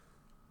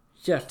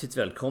Hjärtligt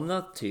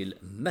välkomna till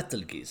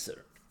Metal Geezer.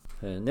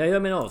 När jag gör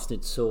mina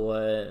avsnitt så,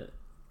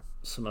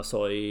 som jag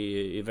sa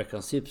i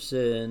veckans tips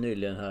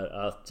nyligen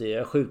här, att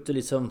jag skjuter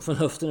liksom från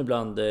höften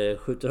ibland,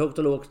 skjuter högt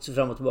och lågt,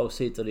 fram och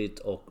tillbaka, hit och dit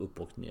och upp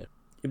och ner.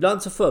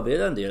 Ibland så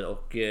förbereder jag en del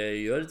och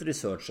gör lite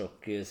research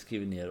och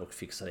skriver ner och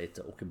fixar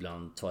lite, och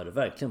ibland tar jag det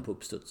verkligen på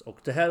uppstuds. Och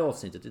det här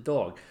avsnittet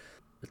idag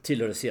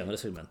tillhör det senare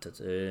segmentet.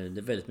 Det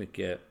är väldigt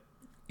mycket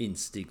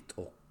instinkt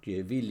och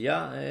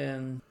vilja.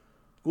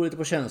 Går lite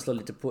på känsla och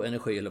lite på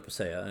energi, eller på att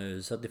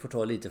säga. Så att ni får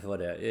ta lite för vad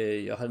det är.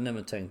 Jag hade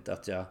nämligen tänkt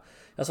att jag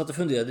satt och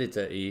funderade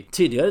lite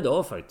tidigare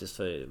idag faktiskt.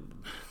 För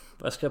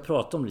vad ska jag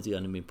prata om lite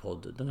grann i min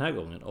podd den här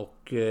gången.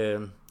 Och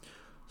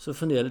så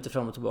funderade jag lite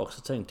fram och tillbaka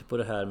och tänkte på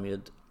det här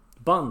med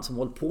band som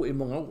hållit på i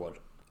många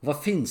år.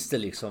 Vad finns det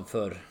liksom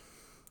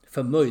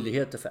för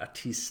möjligheter för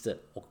artister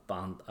och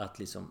band att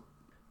liksom,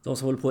 de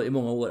som håller på i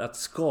många år, att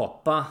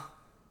skapa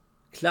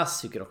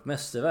klassiker och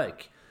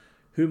mästerverk?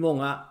 Hur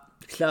många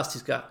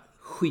klassiska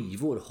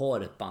skivor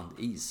har ett band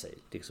i sig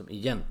liksom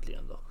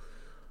egentligen då?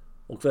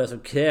 Och vad är det som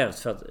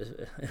krävs för att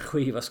en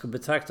skiva ska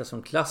betraktas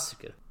som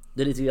klassiker?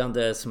 Det är lite grann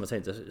det som jag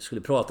tänkte jag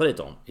skulle prata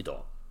lite om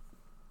idag.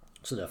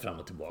 Så där fram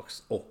och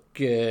tillbaks.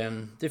 Och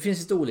det finns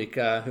lite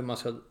olika hur man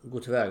ska gå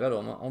tillväga då.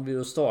 Om vi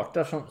då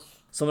startar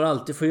som man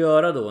alltid får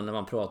göra då när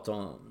man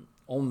pratar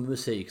om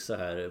musik så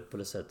här på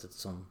det sättet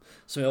som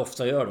jag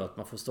ofta gör då, att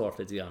man får starta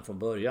lite grann från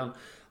början.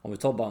 Om vi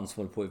tar band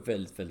som håller på i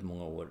väldigt, väldigt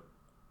många år,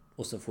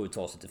 och så får vi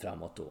ta oss lite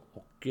framåt då.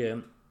 Och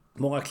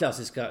många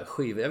klassiska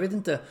skivor. Jag vet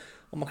inte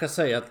om man kan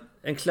säga att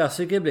en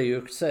klassiker blir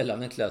ju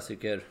sällan en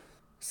klassiker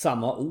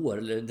samma år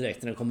eller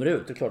direkt när den kommer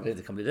ut. Det är klart att det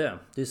inte kan bli det.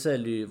 Det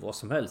säljer ju vad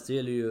som helst. Det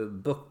gäller ju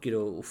böcker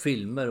och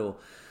filmer och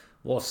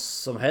vad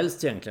som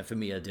helst egentligen för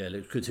media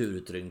eller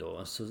kulturyttring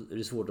då. Så är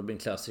det svårt att bli en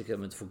klassiker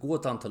om det får gå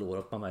ett antal år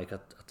och man märker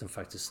att den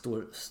faktiskt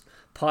står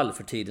pall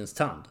för tidens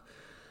tand.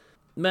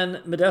 Men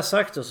med det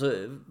sagt då,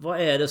 så vad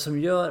är det som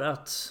gör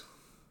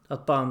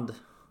att band,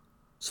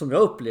 som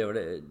jag upplever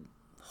det,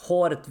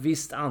 har ett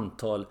visst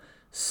antal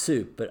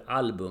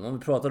superalbum? Om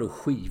vi pratar då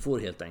skivor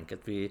helt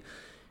enkelt.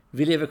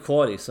 Vi lever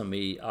kvar liksom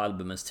i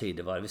albumens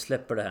tidevarv. Vi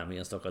släpper det här med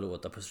enstaka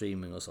låtar på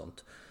streaming och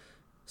sånt.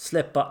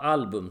 Släppa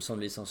album som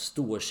liksom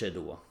står sig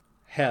då.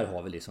 Här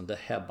har vi liksom det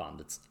här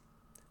bandets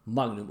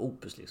magnum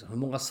opus liksom. Hur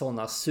många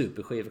sådana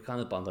superskivor kan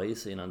ett band ha i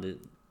sig innan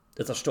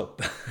det tar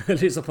stopp?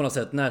 Liksom på något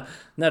sätt.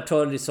 När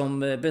tar liksom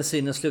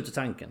bensinen slut i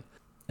tanken?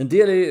 En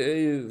del är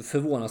ju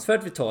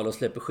förvånansvärt vitala och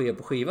släpper skiva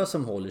på skiva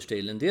som håller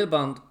stil. En del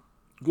band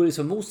går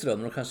liksom mot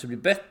strömmen och kanske blir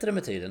bättre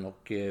med tiden.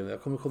 Och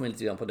jag kommer komma in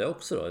lite grann på det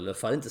också då. Eller i alla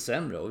fall inte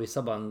sämre. Och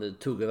vissa band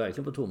tuggar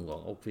verkligen på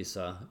tomgång. Och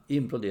vissa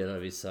imploderar,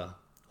 vissa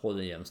håller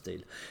en jämn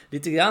stil.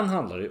 Lite grann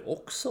handlar det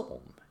också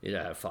om, i det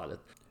här fallet,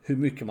 hur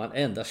mycket man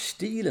ändrar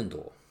stilen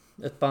då.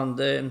 Ett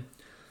band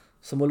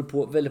som håller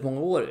på väldigt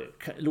många år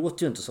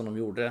låter ju inte som de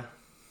gjorde.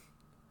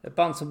 Ett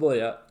band som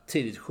börjar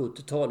tidigt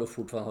 70-tal och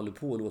fortfarande håller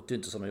på låter ju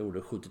inte som de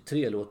gjorde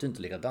 73. Låter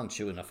inte likadant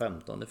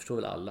 2015. Det förstår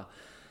väl alla.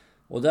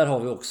 Och där har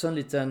vi också en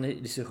liten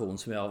diskussion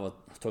som jag har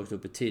tagit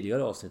upp i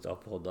tidigare avsnitt av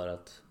poddar,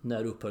 att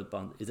när upphör ett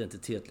band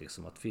identitet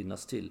liksom att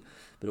finnas till,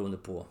 beroende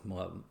på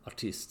många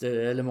artister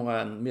eller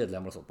många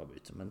medlemmar och sånt man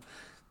byter. Men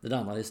det är en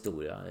annan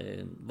historia.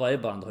 Varje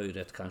band har ju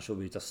rätt kanske att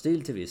byta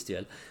stil till viss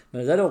del.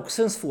 Men det där är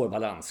också en svår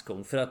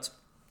balansgång, för att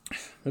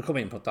nu kommer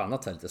jag in på ett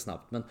annat här lite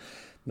snabbt, men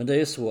det är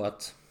ju så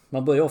att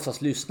man börjar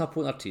oftast lyssna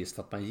på en artist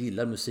för att man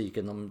gillar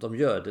musiken de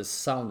gör, det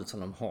soundet som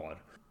de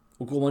har.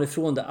 Och går man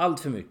ifrån det allt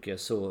för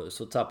mycket så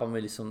tappar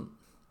man liksom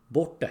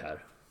bort det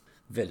här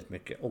väldigt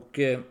mycket. Och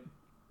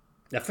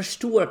jag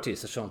förstår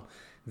artister som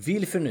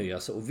vill förnya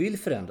sig och vill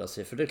förändra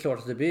sig. För det är klart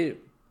att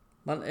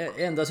man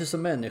ändrar sig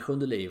som människa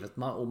under livet.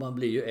 Och man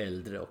blir ju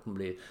äldre och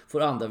man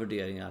får andra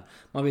värderingar.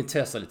 Man vill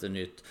testa lite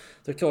nytt.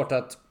 Det är klart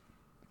att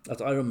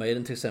Iron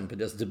Maiden till exempel,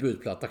 deras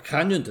debutplatta,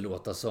 kan ju inte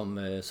låta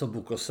som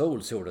Book of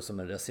Souls gjorde, som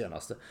är det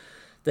senaste.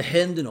 Det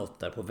händer något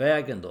där på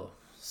vägen då.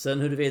 Sen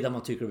huruvida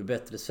man tycker det blir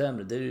bättre eller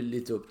sämre, det är ju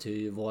lite upp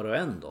till var och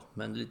en då.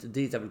 Men lite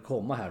dit jag vill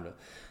komma här nu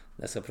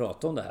när jag ska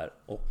prata om det här.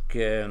 Och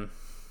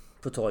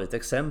få ta lite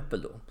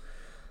exempel då.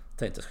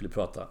 Tänkte jag skulle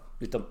prata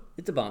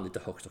lite band, lite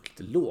högt och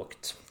lite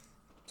lågt.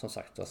 Som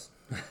sagt,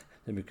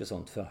 det är mycket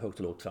sånt för högt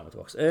och lågt fram och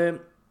tillbaka.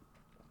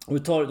 Om vi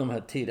tar de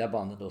här tidiga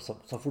banden då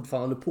som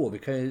fortfarande håller på.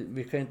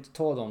 Vi kan inte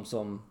ta dem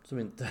som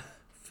inte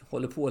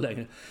håller på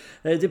längre.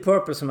 The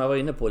Purple, som jag var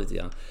inne på lite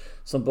grann,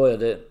 som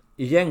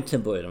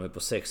egentligen började de på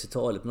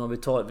 60-talet. Men om vi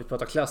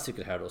pratar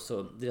klassiker här då,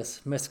 så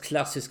deras mest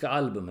klassiska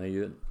album är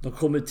ju, de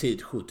kommer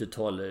tid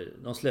 70-talet.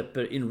 De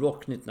släpper In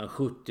Rock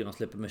 1970, de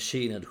släpper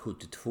Machine Head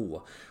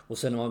 72. Och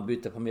sen när man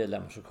byter på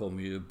medlemmar så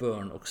kommer ju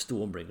Burn och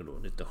Stormbringer då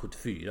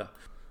 1974.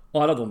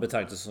 Och alla de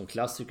betraktas som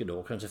klassiker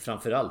då, kanske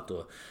framförallt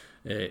då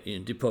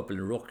The Purple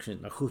In Rock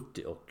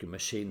 1970 och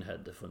Machine Head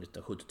från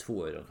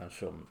 1972 är de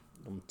kanske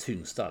de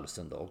tyngsta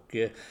alstren då. Och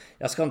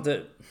jag ska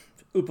inte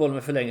uppehålla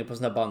mig för länge på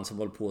sådana här band som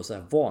håller på så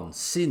här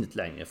vansinnigt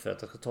länge, för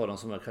att jag ska ta dem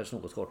som är kanske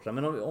något kortare.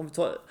 Men om vi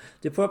tar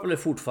The Purple, är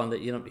fortfarande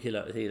genom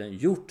hela tiden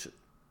gjort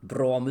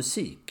bra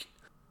musik.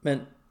 Men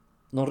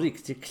någon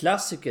riktig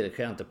klassiker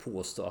kan jag inte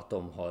påstå att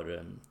de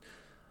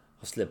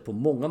har släppt på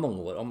många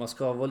år. Om man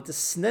ska vara lite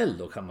snäll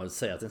då kan man väl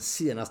säga att den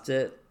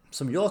senaste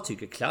som jag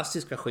tycker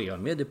klassiska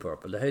skivan med Deep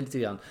Purple,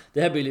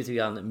 det här blir lite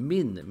grann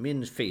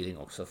min feeling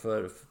också,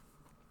 för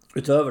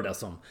utöver det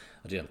som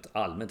rent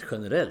allmänt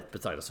generellt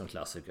betraktas som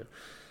klassiker,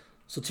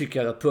 så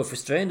tycker jag att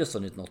Perfect Strangers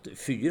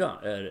 1984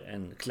 är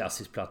en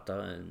klassisk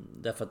platta,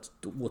 därför att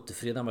då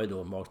återförenar man ju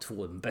då Mark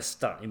 2 den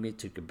bästa, i mitt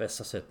tycke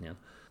bästa sättningen.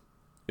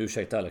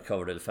 Ursäkta alla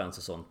Coverdale-fans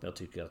och sånt, men jag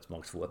tycker att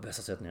Mark 2 är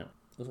bästa sättningen.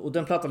 Och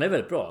den plattan är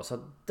väldigt bra, så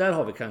där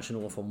har vi kanske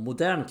någon form av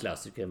modern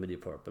klassiker med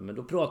Deep Purple. Men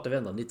då pratar vi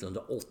ändå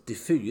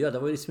 1984, det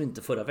var ju liksom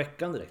inte förra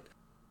veckan direkt.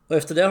 Och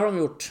efter det har de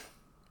gjort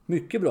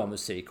mycket bra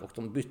musik, och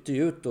de bytte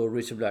ju ut då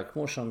Richard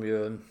Blackmore, som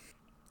ju,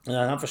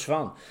 när han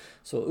försvann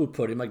så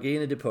upphörde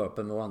magin i Deep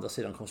Purple, men å andra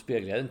sidan kom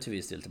spelglädjen till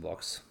viss del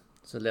tillbaks.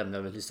 Så lämnar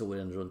jag väl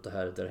historien runt det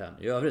här därhän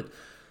i övrigt.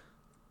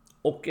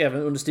 Och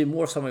även under Steve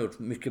Morse har man gjort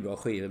mycket bra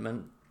skivor,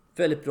 men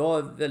väldigt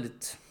bra,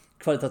 väldigt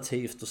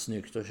kvalitativt och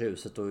snyggt och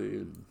tjusigt och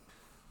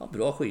ja,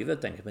 bra skivor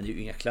helt enkelt, men det är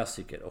ju inga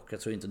klassiker, och jag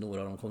tror inte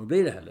några av dem kommer att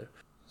bli det heller.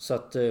 Så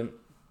att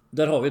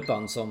där har vi ett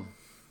band som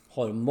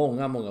har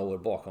många år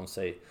bakom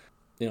sig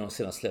innan de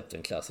senast släppte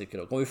en klassiker.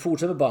 Och om vi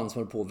fortsätter band som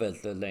håller på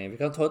väldigt länge, vi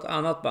kan ta ett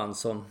annat band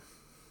som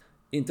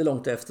inte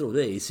långt efter, och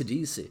det är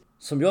AC/DC.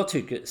 Som jag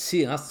tycker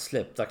senast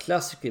släppta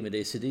klassiker med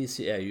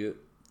AC/DC är ju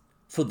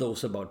For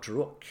Those About to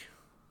Rock,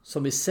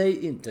 som i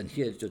sig inte är en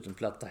helgjuten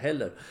platta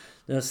heller.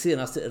 Den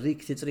senaste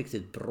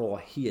riktigt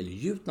bra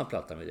helgjutna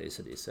plattan med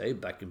AC/DC är ju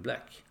Back in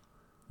Black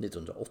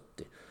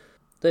 1980.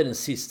 Det är den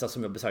sista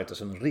som jag betraktar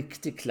som en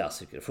riktig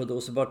klassiker. For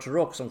Those About to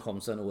Rock som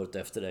kom sen året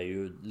efter är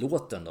ju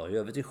låten då. I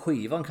övrigt är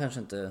skivan kanske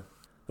inte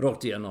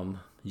rakt igenom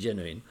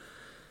genuin.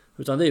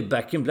 Utan det är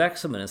Back in Black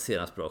som är den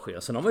senaste bra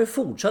skivan. Sen har man ju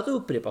fortsatt att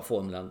upprepa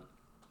formulan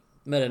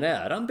med den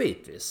äran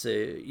bitvis.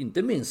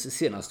 Inte minst de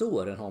senaste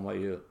åren har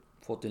man ju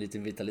fått en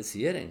liten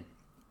vitalisering.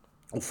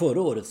 Och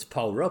förra årets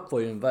Power Up var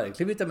ju en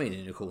verklig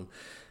vitamininjektion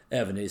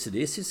även i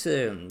AC/DCs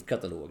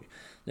katalog.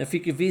 Den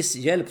fick ju viss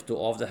hjälp då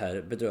av det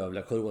här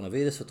bedrövliga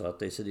coronaviruset,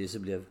 att AC/DC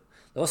blev...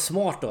 Det var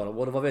smart av dem,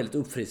 och det var väldigt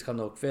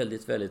uppfriskande och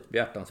väldigt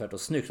behjärtansvärt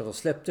och snyggt att de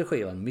släppte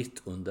skivan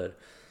mitt under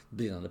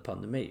brinnande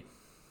pandemi.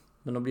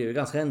 Men de blev ju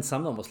ganska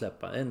ensamma om att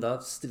släppa.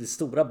 Enda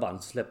stora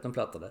band släppte en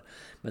platta där.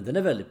 Men den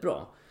är väldigt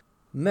bra.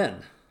 Men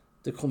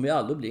det kommer ju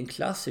aldrig bli en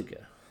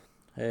klassiker.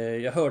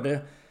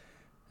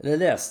 Jag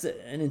läste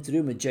en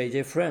intervju med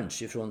J.J.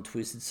 French från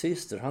Twisted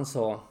Sister. Han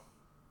sa,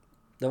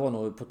 det var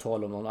nog på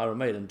tal om någon Iron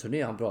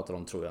Maiden-turné han pratade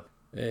om, tror jag,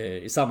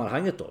 i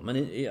sammanhanget då.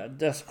 Men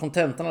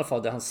kontentan i alla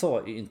fall, det han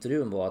sa i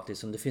intervjun var att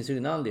liksom, det finns ju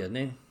ingen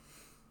anledning.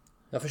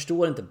 Jag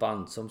förstår inte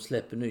band som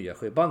släpper nya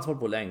skivor, band som håller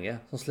på länge,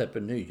 som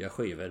släpper nya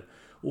skivor,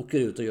 åker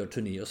ut och gör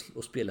turné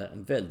och spelar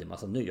en väldig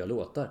massa nya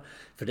låtar.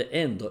 För det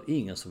är ändå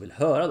ingen som vill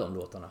höra de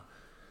låtarna.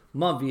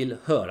 Man vill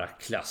höra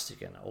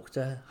klassikerna, och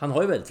han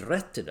har ju väldigt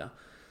rätt i det.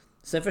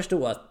 Sen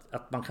förstår jag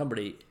att man kan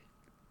bli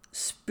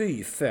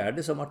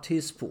spyfärdig som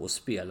artist på att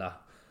spela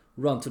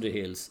Run to the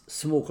Hills,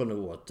 Smoke on the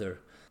Water,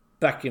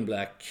 Back in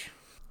Black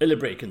eller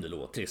Break in the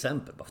Law till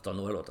exempel, bara för att ta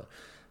några låtar.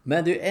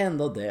 Men det är ju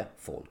ändå det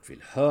folk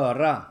vill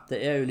höra.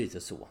 Det är ju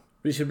lite så.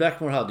 Richard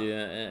Blackmore hade ju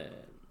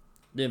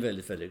det är en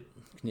väldigt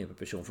knepig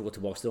person, för att gå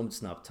tillbaka till dem lite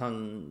snabbt.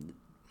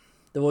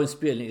 Det var en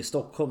spelning i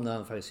Stockholm när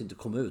han faktiskt inte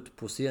kom ut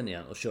på scen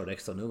igen och körde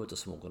extra numret och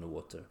Smoke on the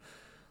Water.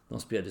 De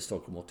spelade i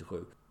Stockholm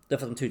 87.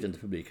 Därför att de tyckte inte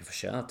publiken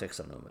förtjänade ett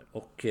extra nummer.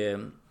 Och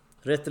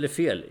rätt eller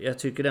fel, jag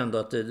tycker ändå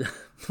att det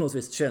på något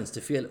vis känns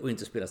det fel att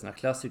inte spela sina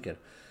klassiker.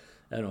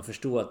 Även om man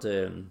förstår att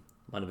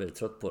man är väldigt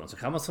trött på dem, så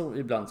kan man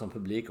ibland som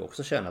publik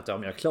också känna att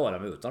jag klarar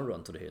mig utan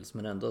Run to the Hills,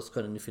 men ändå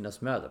ska den ju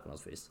finnas med där på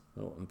något vis.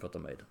 Om vi pratar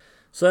med.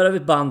 Så här har vi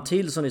ett band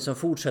till som liksom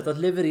fortsätter att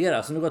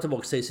leverera. Så nu går jag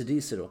tillbaka till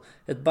AC/DC då.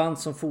 Ett band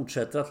som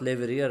fortsätter att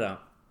leverera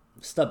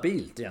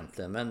stabilt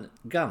egentligen, men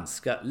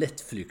ganska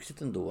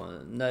lättflyktigt ändå.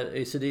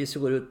 När AC/DC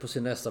går ut på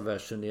sin nästa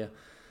världsturné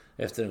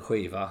efter en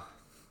skiva,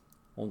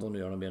 om de nu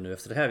gör något mer nu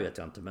efter det här vet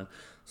jag inte, men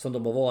som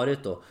de har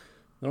varit då,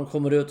 när de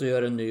kommer ut och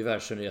gör en ny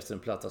världsturné efter en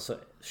platta, så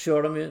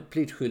kör de ju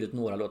pliktskyldigt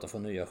några låtar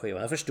från nya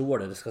skivan. Jag förstår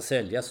det ska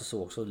säljas och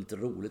så också, lite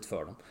roligt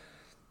för dem.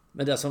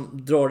 Men det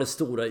som drar det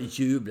stora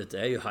jublet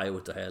är ju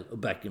Highway to Hell och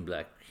Back in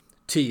Black,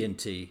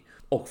 TNT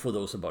och For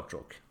Those About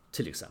Rock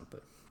till exempel.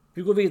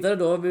 Vi går vidare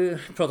då. Vi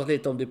pratat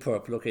lite om Deep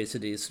Purple och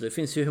AC/DC. Det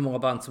finns ju hur många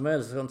band som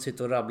helst. Jag kan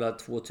sitta och rabbla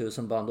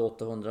 2000 band och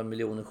 800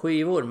 miljoner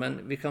skivor.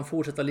 Men vi kan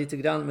fortsätta lite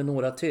grann med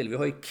några till. Vi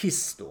har ju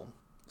Kiss då,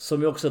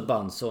 som är också ett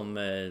band som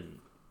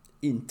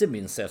inte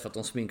minst för att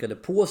de sminkade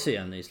på sig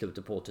igen i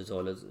slutet på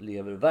 80-talet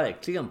lever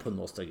verkligen på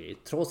nostalgi.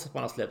 Trots att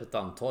man har släppt ett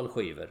antal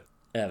skivor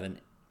även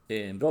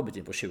en bra bit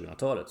in på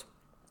 2000-talet.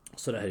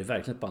 Så det här är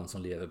verkligen ett band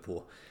som lever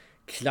på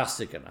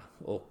klassikerna.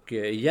 Och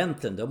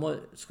egentligen de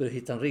skulle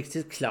hitta en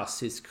riktigt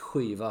klassisk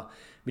skiva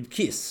med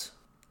Kiss.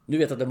 Nu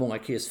vet jag att det är många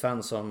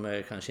Kiss-fans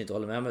som kanske inte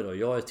håller med mig då.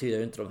 Jag tillhör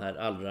ju inte de här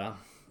allra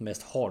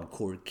mest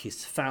hardcore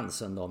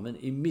Kiss-fansen då. Men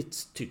i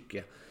mitt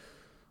tycke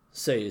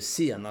så är ju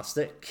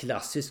senaste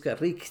klassiska,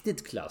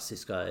 riktigt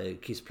klassiska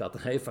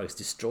Kiss-plattan är ju faktiskt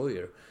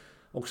Destroyer.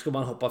 Och ska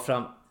man hoppa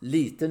fram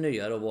lite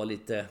nyare och vara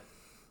lite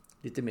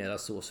mera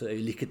så är ju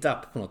Lick It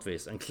Up på något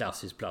vis en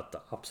klassisk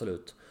platta,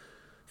 absolut.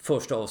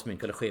 första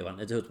avsminkade skivan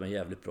är dessutom en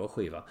jävligt bra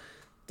skiva.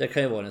 Det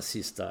kan ju vara den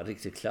sista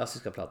riktigt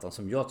klassiska plattan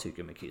som jag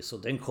tycker med Kiss.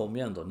 Och den kom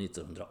ju ändå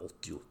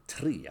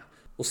 1983.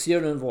 Och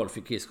ser du en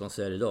valfri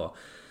Kiss-konsert idag,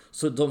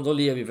 så de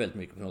lever ju väldigt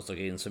mycket på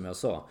nostalgin som jag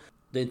sa.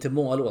 Det är inte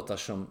många låtar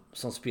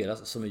som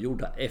spelas som är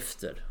gjorda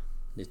efter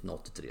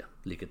 1983.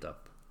 Lick It Up.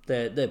 Det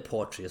är ett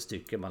par, tre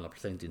stycken man har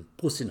slängt in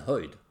på sin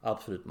höjd.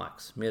 Absolut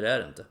max. Mer är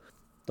det inte.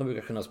 De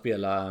brukar kunna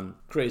spela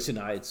Crazy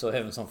Nights och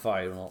Heavens on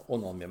Fire och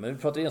någon mer. Men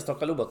vi pratar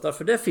enstaka låtar,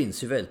 för det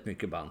finns ju väldigt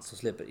mycket band som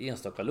släpper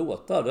enstaka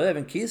låtar. Det har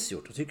även Kiss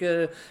gjort. Jag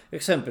tycker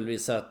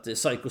exempelvis att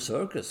Psycho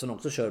Circus, som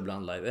också kör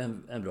ibland live, är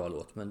en bra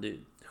låt.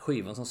 Men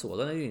skivan som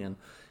sådan är ju ingen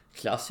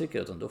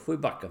klassiker, utan då får vi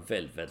backa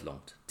väldigt, väldigt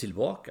långt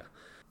tillbaka.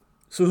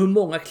 Så hur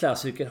många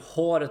klassiker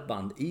har ett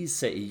band i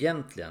sig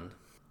egentligen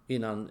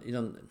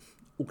innan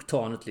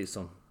oktanet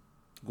liksom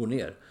går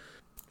ner?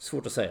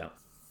 Svårt att säga.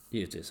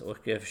 Givetvis, och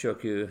jag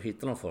försöker ju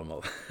hitta någon form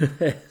av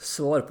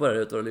svar på det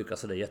utan att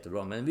lyckas, det är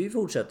jättebra. Men vi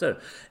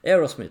fortsätter.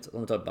 Aerosmith,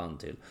 om vi tar ett band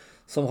till,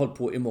 som hållit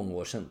på i många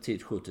år sedan,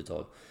 tidigt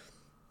 70-tal,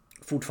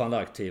 fortfarande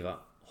aktiva,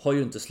 har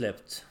ju inte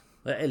släppt.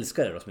 Jag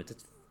älskar Aerosmith,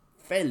 ett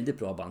väldigt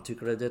bra band,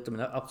 tycker det är ett av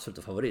mina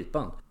absoluta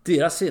favoritband.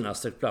 Deras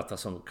senaste platta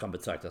som kan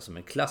betraktas som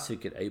en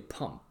klassiker är ju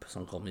Pump,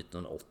 som kom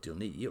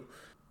 1989.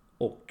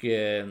 Och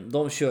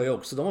de kör ju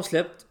också, de har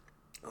släppt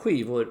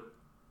skivor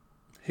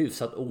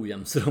hyfsat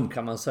ojämnt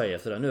kan man säga,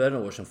 för nu är det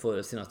några år sedan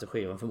före senaste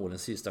skivan, förmodligen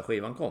sista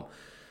skivan kom.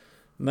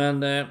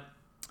 Men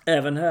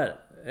även här,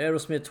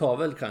 Aerosmith har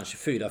väl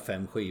kanske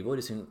 4-5 skivor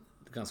i sin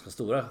ganska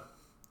stora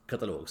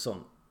katalog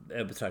som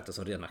är betraktas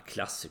som rena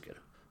klassiker.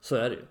 Så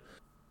är det ju.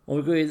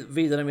 Om vi går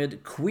vidare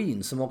med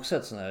Queen, som också är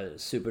ett sån här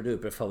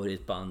superduper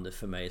favoritband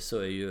för mig, så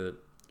är ju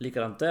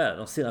likadant där.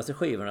 De senaste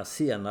skivorna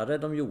senare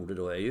de gjorde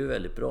då är ju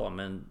väldigt bra,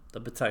 men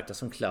de betraktas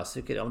som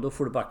klassiker. Ja, men då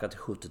får du backa till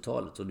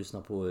 70-talet och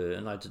lyssna på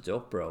Night at the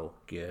Opera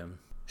och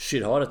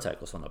Sheer Heart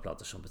Attack och sådana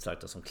plattor som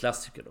betraktas som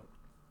klassiker då.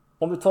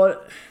 Om vi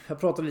tar, jag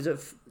pratade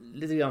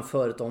lite grann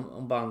förut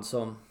om band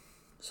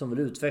som vill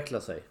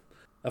utveckla sig.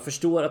 Jag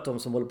förstår att de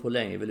som håller på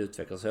länge vill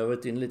utveckla sig. Jag har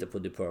varit inne lite på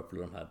Deep Purple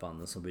och de här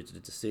banden som byter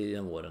lite stil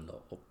genom åren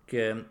då. Och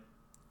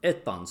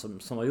ett band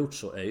som har gjort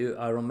så är ju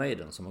Iron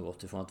Maiden, som har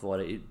gått ifrån att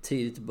vara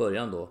tidigt i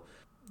början då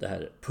det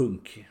här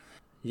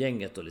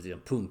punkgänget och lite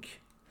grann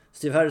punk.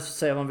 Steve Harris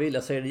säger vad man vill,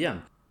 jag säger det igen.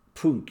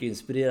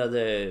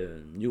 Punkinspirerade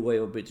New Wave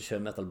och British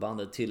Metal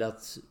bandet till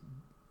att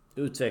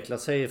utveckla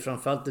sig,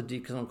 framförallt när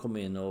Dickinson kom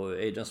in och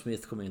Adrian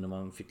Smith kom in och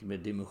man fick mer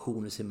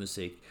dimension i sin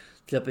musik.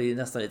 Till att bli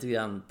nästan lite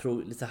grann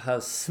lite här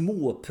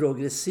små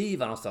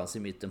progressiva någonstans i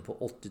mitten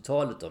på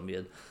 80-talet då,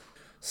 med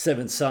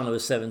Seventh Son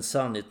och Seventh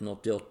Son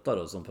 1988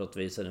 då, som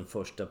visar den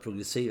första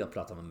progressiva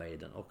plattan med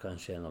Maiden och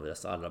kanske en av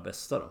deras allra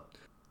bästa då.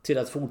 Till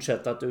att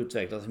fortsätta att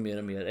utvecklas mer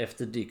och mer.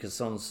 Efter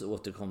Dickinsons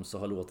återkomst så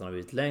har låtarna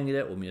blivit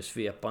längre och mer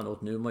svepande,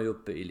 och nu är man ju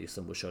uppe i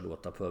liksom och kör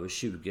låtar på över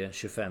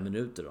 20-25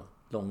 minuter då,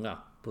 långa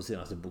på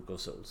senaste Book of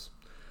Souls.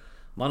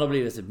 Man har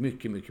blivit ett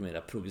mycket, mycket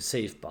mer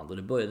progressivt band, och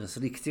det började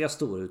den riktiga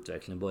stora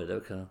utvecklingen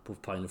började på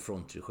Pioneer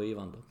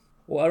Frontier-skivan då.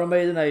 Och Iron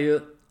Maiden är ju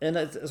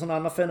ett sån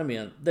annan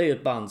fenomen. Det är ju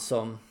ett band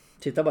som,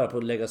 titta bara på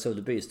Legacy of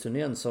the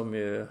Beast-turnén, som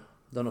ju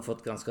den har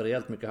fått ganska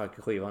rejält mycket hack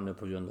i skivan nu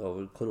på grund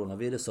av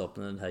coronaviruset,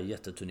 den här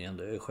jätteturnén.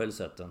 Jag har ju själv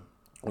sett den.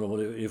 Och de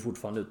är ju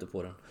fortfarande ute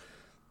på den.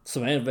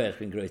 Som är en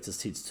verkligen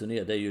greatest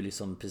hits-turné. Det är ju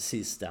liksom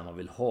precis det man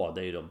vill ha.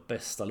 Det är ju de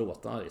bästa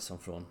låtarna liksom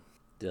från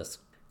deras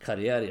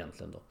karriär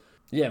egentligen då.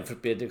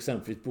 Jämfört med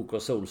exempelvis Book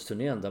of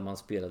Souls-turnén, där man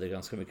spelade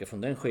ganska mycket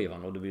från den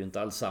skivan. Och det blir ju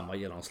inte alls samma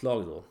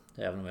genomslag då.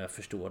 Även om jag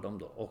förstår dem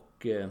då.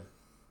 Och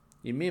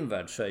i min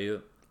värld så är ju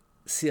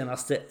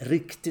senaste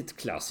riktigt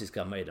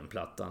klassiska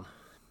Maiden-plattan,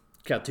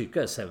 kan jag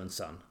tycka, är Seventh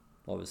Son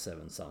av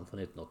Seventh Son från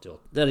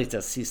 1988. Den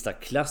riktigt sista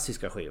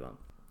klassiska skivan.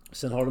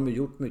 Sen har de ju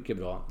gjort mycket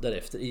bra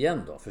därefter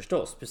igen då,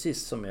 förstås.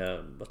 Precis som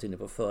jag varit inne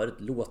på förut.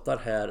 Låtar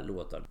här,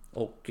 låtar.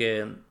 Och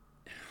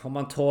om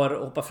man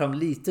hoppar fram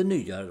lite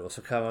nyare då,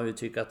 så kan man ju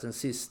tycka att den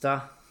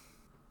sista,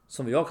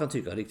 som jag kan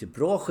tycka är riktigt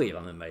bra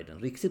skivan med Maiden,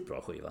 riktigt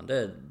bra skivan,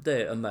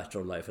 det är A Matter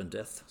of Life and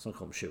Death som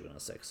kom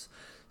 2006.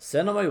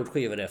 Sen har man gjort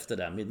skivor efter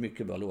den med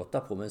mycket bra låtar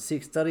på, men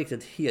sista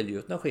riktigt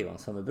helgjutna skivan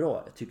som är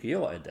bra, tycker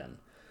jag är den.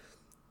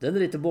 Den är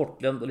lite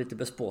bortglömd och lite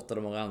bespottad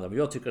av många andra, men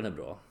jag tycker den är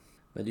bra.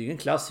 Men det är ju ingen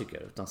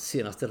klassiker, utan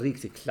senaste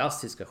riktigt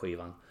klassiska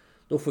skivan,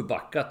 då får vi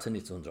backa till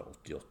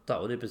 1988.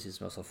 Och det är precis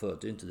som jag sa förut,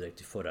 det är inte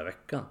direkt i förra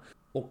veckan.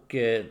 Och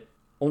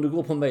om du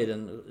går på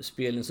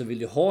Maiden-spelning så vill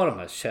du ha de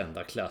här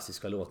kända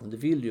klassiska låtarna. Det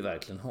vill du ju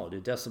verkligen ha, det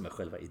är det som är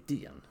själva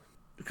idén.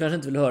 Du kanske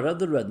inte vill höra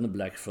The Red and the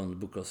Black från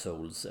Book of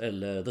Souls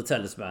eller The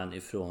Talisman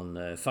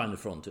ifrån Final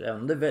Frontier.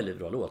 Även om det är väldigt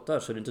bra låtar,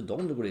 så är det inte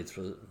de du går dit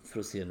för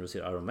att se när du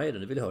ser Iron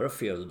Maiden. Du vill höra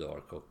Fear of the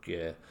Dark och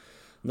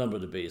Number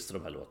of the Beast och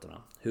de här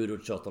låtarna. Hur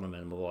uttjatade de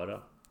än må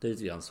vara. Det är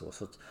lite grann så.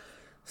 Så att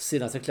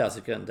senaste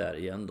klassikern där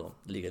igen då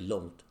ligger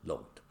långt,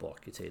 långt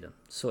bak i tiden.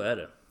 Så är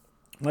det.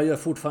 Man gör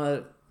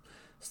fortfarande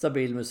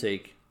stabil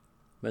musik,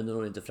 men det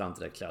når inte fram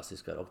till det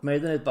klassiska. Och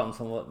Maiden är ett band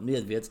som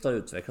medvetet har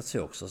utvecklat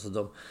sig också.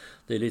 Så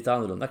det är lite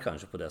annorlunda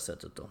kanske på det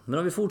sättet då. Men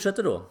om vi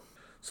fortsätter då,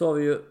 så har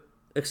vi ju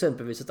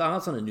exempelvis ett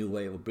annat sån New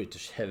Wave och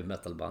British Heavy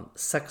Metal band,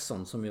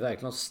 Saxon, som ju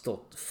verkligen har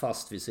stått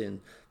fast vid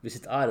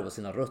sitt arv och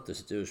sina rötter,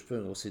 sitt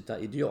ursprung och sina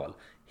ideal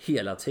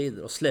hela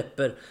tiden och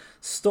släpper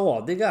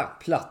stadiga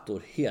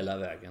plattor hela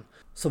vägen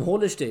som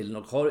håller stilen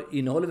och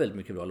innehåller väldigt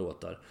mycket bra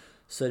låtar.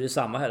 Så är det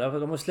samma här.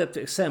 De har släppt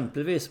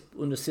exempelvis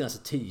under de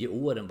senaste 10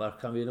 åren, bara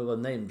kan vi nog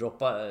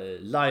namedroppa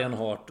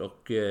Lionheart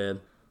och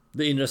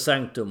The Inner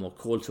Sanctum och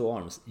Call to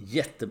Arms.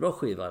 Jättebra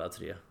skiva alla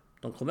tre.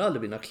 De kommer aldrig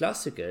bli några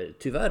klassiker.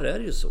 Tyvärr är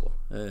det ju så.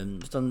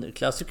 Utan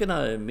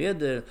klassikerna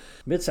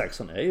med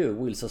Saxon är ju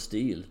Wheels of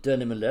Steel,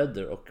 Denim and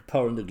Leather och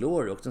Power and the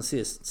Glory. Och den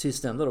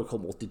sistnämnda då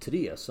kom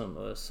 83.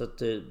 Så att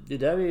det är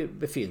där vi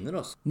befinner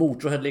oss.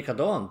 Motorhead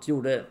likadant.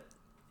 Gjorde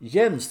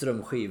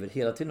jämnströmskivor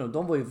hela tiden. Och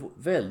de var ju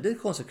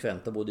väldigt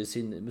konsekventa både i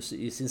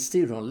sin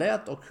stil hur de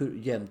lät och hur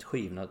jämnt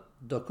skivorna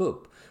dök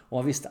upp. Och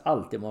man visste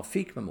alltid vad man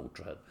fick med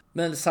Motorhead.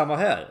 Men samma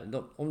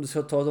här, om du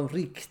ska ta de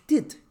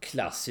riktigt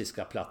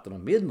klassiska plattorna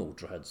med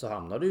Motorhead så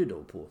hamnar du ju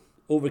då på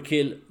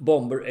Overkill,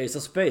 Bomber, Ace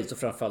of Spades och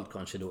framförallt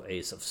kanske då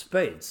Ace of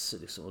Spades.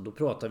 Liksom. Och då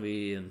pratar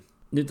vi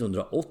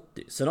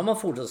 1980. Sen har man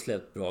fortsatt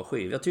släppt bra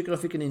skivor. Jag tycker de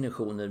fick en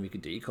injektion när Mickey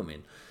D kom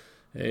in.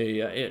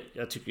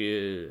 Jag tycker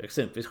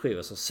exempelvis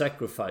skivor som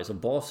Sacrifice och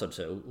Bastards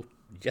är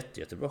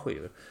jättebra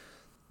skivor.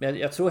 Men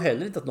jag tror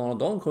heller inte att någon av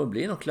dem kommer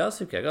bli någon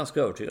klassiker. Jag är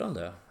ganska övertygad om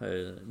det.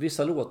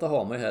 Vissa låtar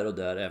har man ju här och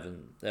där,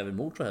 även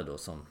Motorhead då,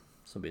 som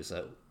blir så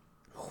här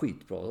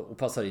skitbra och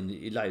passar in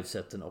i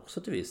livesätten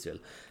också till viss del.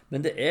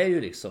 Men det är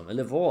ju liksom,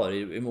 eller var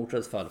i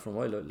Motorheads fall, för de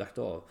har ju lagt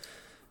av,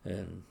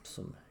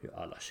 som ju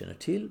alla känner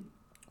till.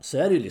 Så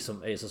är det ju liksom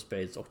Ace of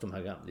Spades och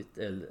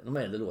de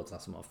äldre låtarna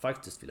som man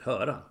faktiskt vill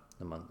höra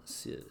när man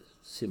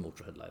ser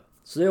Motorhead live.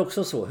 Så det är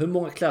också så, hur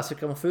många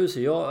klassiker man får ut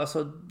sig.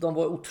 Alltså, de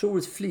var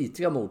otroligt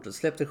flitiga Motorhead,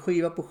 släppte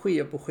skiva på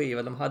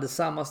skiva. De hade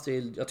samma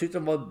stil. Jag tyckte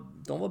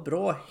de var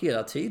bra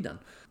hela tiden.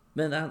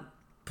 Men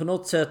på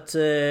något sätt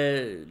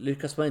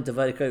lyckas man inte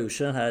verka ur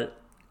sig den här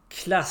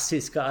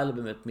klassiska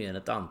albumet mer än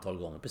ett antal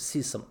gånger.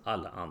 Precis som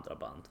alla andra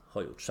band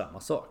har gjort samma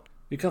sak.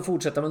 Vi kan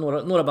fortsätta med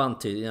några band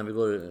till innan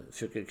vi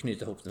försöker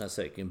knyta ihop den här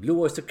säcken. Blue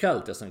Oyster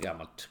Cult är ett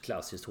gammalt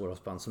klassiskt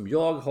hårdrocksband som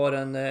jag har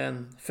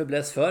en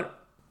fäbless för.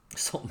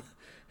 Som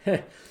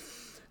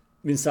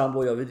min sambo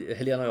och jag,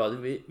 Helena och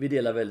jag, vi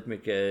delar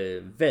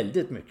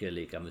väldigt mycket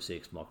lika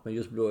musiksmak. Men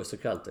just Blue Oyster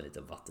Cult är en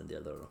liten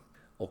vattendelare då.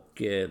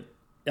 Och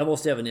jag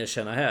måste även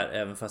erkänna här,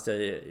 även fast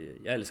jag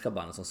älskar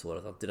bandet som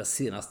svarat, att deras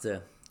senaste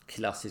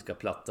klassiska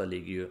platta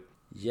ligger ju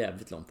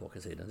jävligt långt bak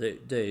i tiden.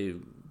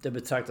 Det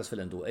betraktas väl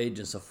ändå,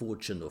 Agents of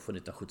Fortune då från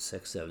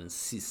 1976 är väl den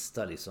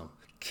sista liksom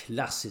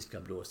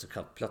klassiska Blue Oyster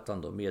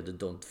Cult-plattan då, med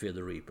Don't Fear the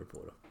Reaper på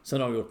då.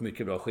 Sen har de gjort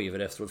mycket bra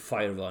skivor efteråt.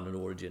 Fire One and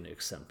Origin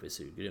exempelvis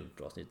är ju grymt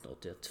bra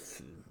 1981.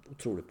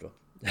 Otroligt bra.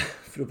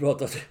 För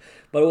att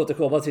bara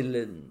återkomma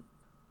till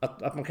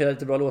att man kan ha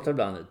lite bra låtar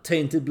ibland.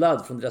 Tainted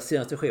Blood från deras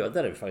senaste skiva,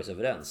 där är vi faktiskt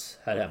överens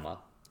här hemma.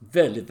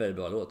 Väldigt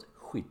bra låt.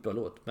 Skitbra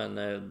låt. Men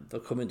det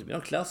kommer inte bli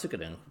någon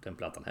klassiker den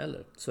plattan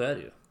heller. Så är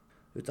det ju.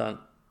 Utan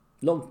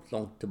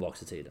långt tillbaka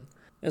i tiden.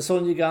 En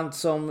sån gigant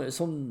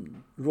som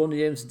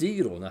Ronnie James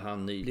Dio när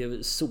han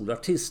blev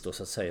solartist då,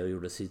 så att säga, och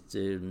gjorde sitt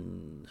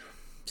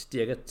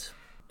eget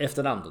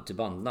efternamn då, till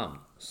bandnamn,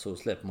 så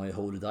släppte man ju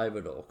Holy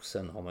Diver då, och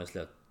sen har man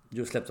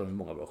ju släppt de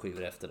många bra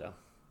skivor efter det.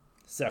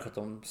 Särskilt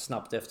de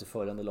snabbt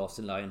efterföljande Last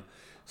in Line,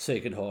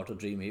 Sacred Heart och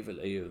Dream Evil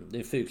det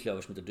är en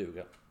fyrklöver som inte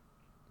duga.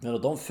 Men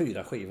av de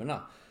 4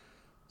 skivorna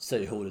så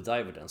är Holy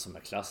Diver den som är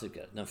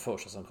klassiker. Den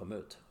första som kom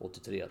ut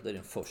 83, det är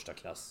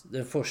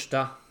den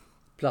första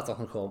plattan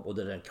som kom, och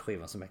det är den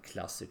skivan som är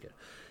klassiker.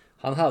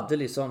 Han hade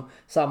liksom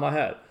samma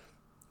här,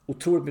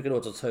 otroligt mycket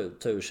låt att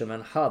ta ur sig,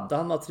 men hade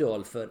han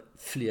material för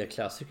fler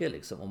klassiker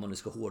liksom, om man nu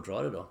ska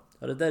hårdra det då?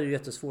 Ja, det där är ju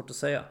jättesvårt att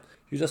säga.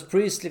 Judas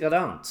Priest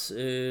likadant,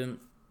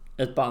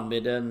 ett band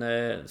med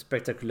en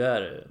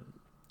spektakulär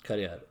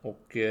karriär,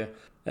 och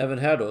även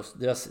här då,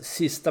 deras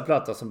sista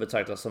platta som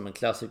betraktas som en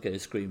klassiker är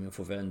Screaming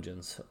for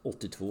Vengeance.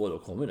 82 då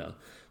kommer den,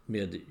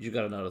 med You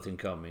Got Another Thing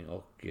Coming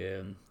och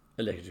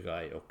Electric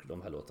Eye och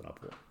de här låtarna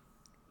på.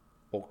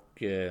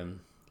 Och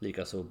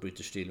likaså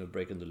British Steel med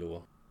Breaking the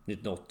Law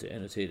 1980,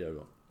 ännu tidigare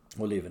då,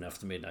 och Living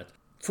After Midnight.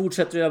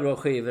 Fortsätter göra bra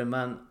skivor,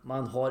 men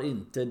man har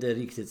inte det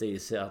riktigt i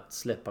sig att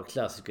släppa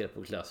klassiker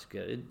på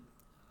klassiker.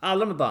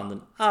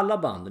 Alla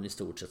banden i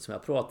stort sett som jag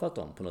har pratat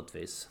om på något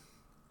vis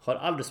har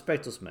all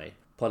respekt hos mig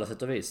på alla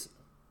sätt och vis.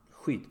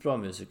 Skitbra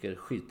musiker,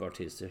 skitbra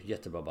artister,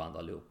 jättebra band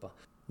allihopa.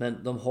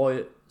 Men de har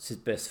ju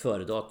sitt bäst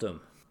före datum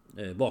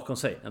bakom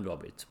sig en bra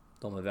bit.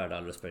 De är värda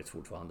all respekt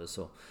fortfarande.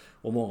 Så.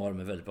 Och många av dem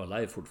är väldigt bra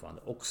live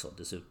fortfarande också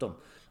dessutom.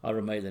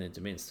 Iron Maiden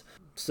inte minst.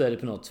 Så är det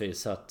på något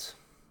vis att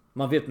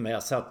man vet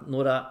med sig att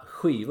några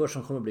skivor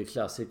som kommer bli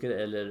klassiker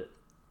eller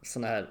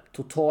såna här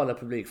totala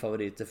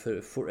publikfavoriter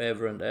för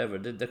forever and ever,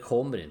 det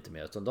kommer inte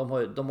mer. Utan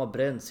de har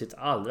bränt sitt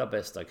allra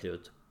bästa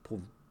krut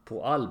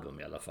på album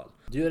i alla fall.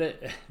 Det gör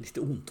det lite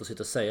ont att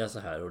sitta och säga så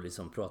här och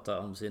liksom prata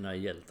om sina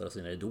hjältar och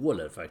sina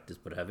idoler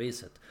faktiskt på det här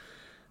viset.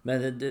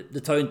 Men det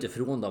tar ju inte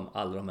ifrån dem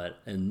alla de här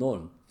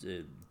enormt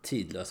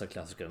tidlösa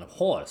klassikerna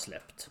de har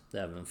släppt.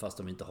 Även fast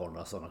de inte har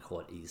några sådana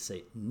kvar i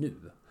sig nu.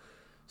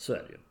 Så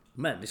är det ju.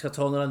 Men vi ska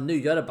ta några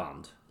nyare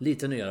band.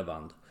 Lite nyare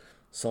band.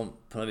 Som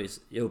på något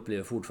vis jag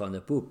upplever fortfarande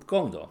på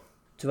uppgång då.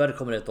 Tyvärr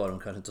kommer ett av dem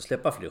kanske inte att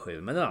släppa fler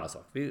skivor. Men det är en annan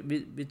sak.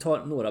 Vi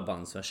tar några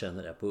band som jag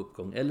känner är på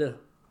uppgång. Eller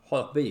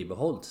har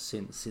bibehållit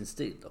sin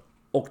stil då.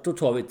 Och då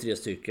tar vi 3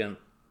 stycken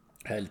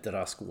här lite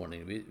rask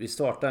ordning. Vi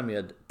startar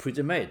med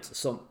Pretty Mates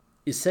som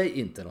i sig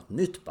inte är något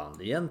nytt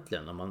band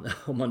egentligen.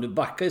 Om man nu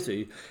backar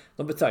sig.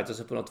 De betraktar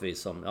sig på något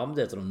vis som ja, men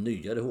det är ett av de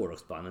nyare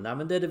hårdrocksbanden. Nej,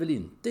 men det är det väl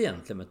inte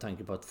egentligen med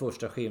tanke på att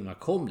första skivorna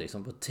kom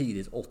liksom på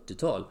tidigt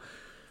 80-tal.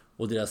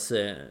 Och deras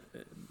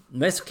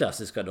mest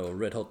klassiska då,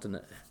 Red Hot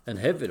and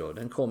Heavy då,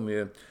 den kom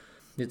ju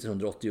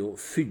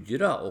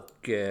 1984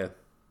 och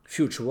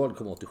Future World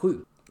kom 87.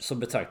 Som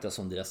betraktas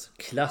som deras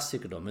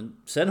klassiker då. Men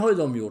sen har ju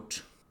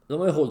de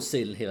har ju hållit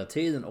stilen hela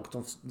tiden och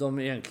de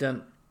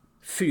egentligen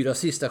 4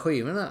 sista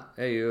skivorna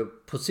är ju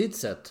på sitt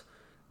sätt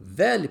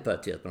väl i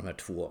paritet med de här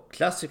 2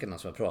 klassikerna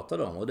som jag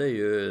pratade om. Och det är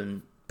ju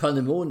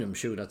Pandemonium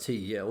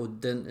 2010 och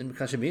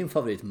kanske min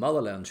favorit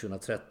Motherland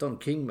 2013,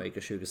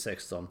 Kingmaker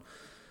 2016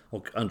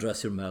 och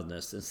Undress Your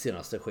Madness, den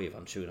senaste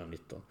skivan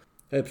 2019.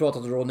 Jag har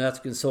pratat om Ron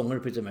Atkins sånger i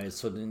Pretty Mates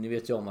så ni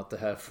vet ju om att det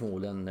här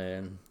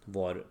förmodligen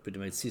var Pretty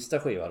Mates sista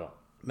skiva då.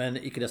 Men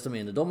icke desto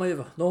mindre,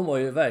 de har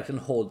ju verkligen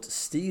hållit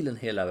stilen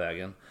hela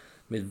vägen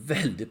med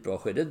väldigt bra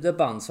skivor. Det är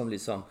band som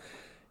liksom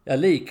jag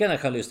lika gärna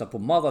kan lyssna på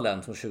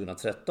Motherland från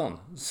 2013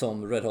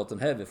 som Red Hot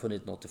and Heavy från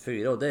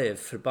 1984 och det är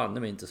förbanne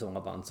mig inte så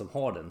många band som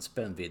har den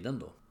spännvidden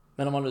då.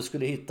 Men om man nu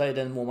skulle hitta i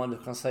den mån man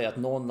kan säga att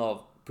någon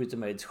av Pretty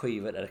Mates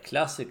skivor är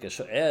klassiker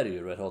så är det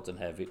ju Red Hot and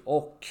Heavy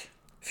och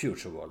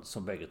Future World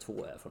som bägge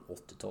två är från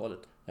 80-talet.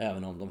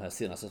 Även om de här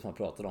senaste som man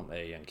pratar om är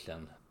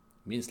egentligen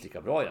minst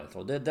lika bra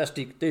egentligen. Och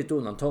det är ett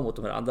undantag mot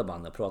de här andra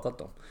banden jag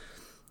pratat om.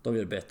 De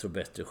gör bättre och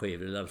bättre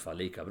skivor, i alla fall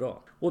lika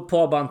bra. Och ett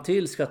par band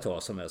till ska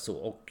ta som är så.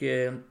 Och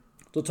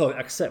då tar vi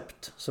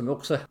Accept som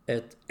också är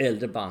ett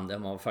äldre band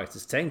än man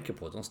faktiskt tänker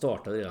på. De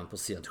startade redan på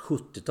sent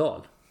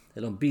 70-tal.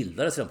 Eller de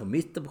bildades redan på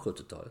mitten på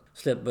 70-talet.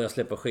 Började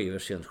släppa skivor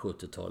sent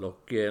 70-tal.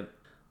 Och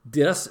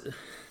deras,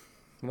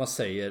 vad man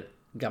säger,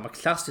 gamla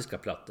klassiska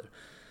plattor.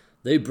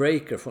 Det är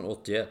Breaker från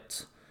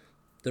 81.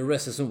 The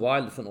Restless and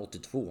Wild från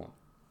 82.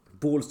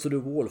 Balls to the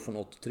Wall från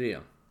 83.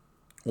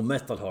 Och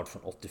Metal Heart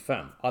från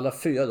 85. Alla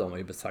 4 av dem är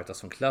ju betraktas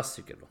som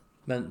klassiker då.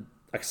 Men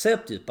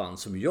Accept är ett band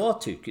som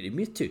jag tycker, i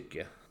mitt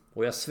tycke,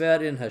 och jag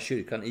svär i den här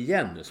kyrkan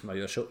igen nu som jag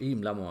gör så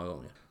himla många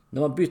gånger.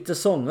 När man bytte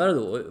sångare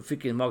då och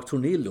fick in Mark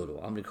Tornillo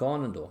då,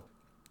 amerikanen då.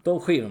 De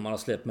skivor man har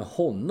släppt med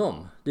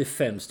honom, det är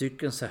 5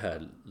 stycken så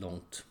här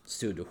långt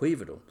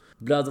studioskivor då.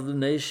 Blood of the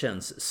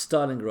Nations,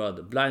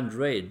 Stalingrad,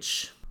 Blind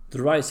Rage, The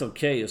Rise of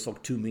Chaos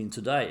och Too Mean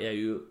to Die är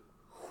ju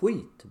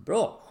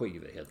skitbra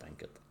skivor helt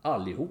enkelt.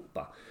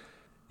 Allihopa.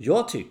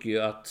 Jag tycker ju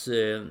att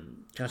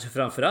kanske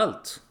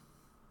framförallt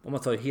om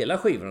man tar hela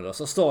skivorna då,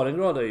 så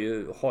Stalingrad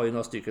har ju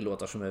några stycken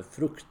låtar som är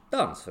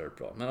fruktansvärt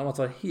bra. Men om man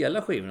tar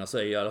hela skivorna så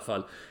är ju i alla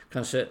fall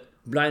kanske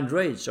Blind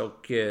Rage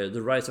och The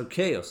Rise of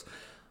Chaos.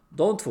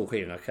 De 2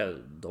 skivorna,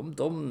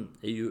 de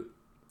är ju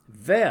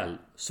väl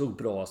så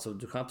bra så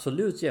du kan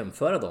absolut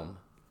jämföra dem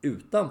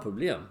utan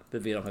problem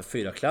bredvid de här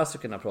 4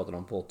 klassikerna jag pratade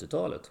om på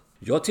 80-talet.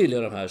 Jag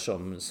tillhör de här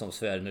som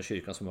svär i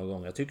kyrkan så många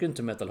gånger. Jag tycker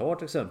inte Metal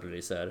Heart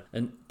exempelvis är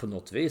på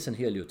något vis en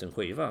helgjuten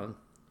skiva.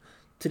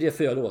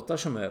 3-4 låtar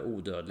som är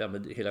odödliga,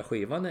 men hela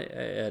skivan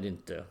är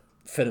inte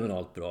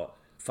fenomenalt bra.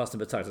 Fast den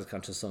betraktas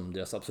kanske som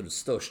deras absolut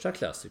största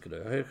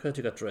klassiker. Jag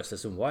tycker att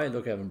Restless and Wild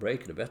och även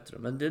Breaker är bättre.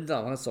 Men det är en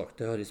annan sak,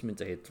 det hör liksom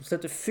inte hit. De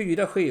släppte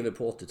 4 skivor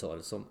på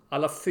 80-talet som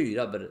alla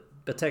 4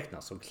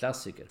 betecknas som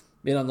klassiker.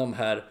 Medan de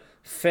här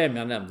 5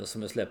 jag nämnde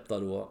som är släppta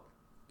då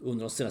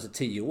under de senaste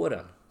 10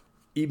 åren,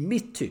 i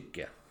mitt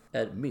tycke,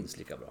 är minst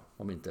lika bra,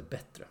 om inte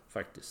bättre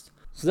faktiskt.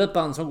 Så det är ett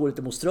band som går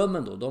lite mot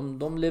strömmen då.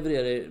 De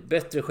levererar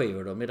bättre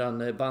skivor då.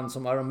 Medan band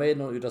som Iron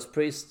Maiden och Judas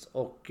Priest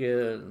och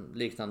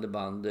liknande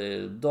band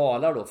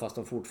dalar då. Fast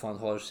de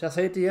fortfarande har, jag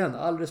säger det igen,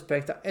 all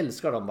respekt, jag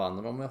älskar de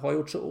banden. De har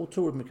gjort så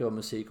otroligt mycket av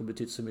musik och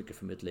betytt så mycket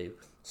för mitt liv.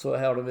 Så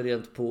här har de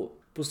rent på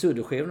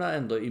studioskivorna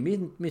ändå,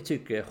 i mitt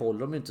tycke håller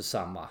de inte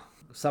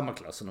samma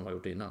klass som de har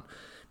gjort innan.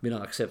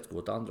 Medan Accept går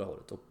åt andra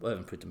hållet. Och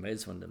även Pretty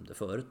Mates som jag nämnde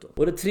förut då.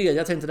 Och det tredje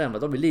jag tänkte nämna,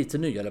 de är lite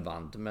nyare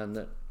band. Men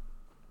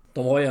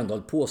de har ju ändå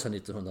hållit på sedan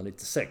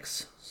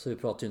 1996. Så vi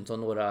pratar ju inte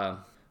om några,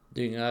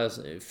 det är inga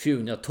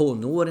fjuniga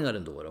tonåringar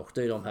ändå. Och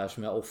det är de här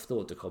som jag ofta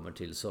återkommer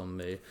till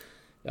som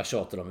jag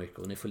tjatar om mycket.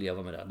 Och ni får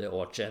leva med det. Det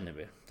är Arch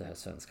Enemy. Det här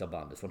svenska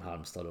bandet från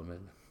Halmstad. Och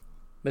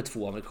med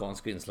 2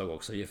 amerikanska inslag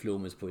också. Jeff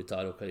Loomis på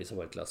gitarr och Carissa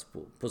White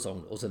på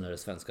sång. Och sen är det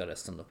svenska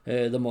resten då.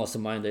 The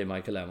Mastermind är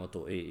Michael Amott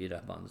då i det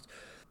här bandet.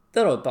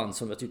 Där har ett band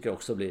som jag tycker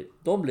också de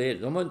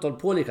har inte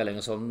hållit på lika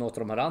länge som något av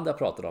de här andra jag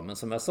pratade om. Men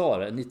som jag sa,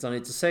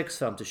 1996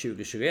 fram till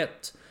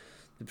 2021.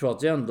 Vi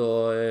pratar ju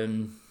ändå,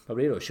 vad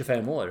blir det då,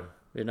 25 år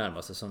det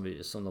närmaste som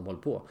de håller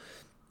på.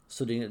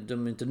 Så de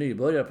är inte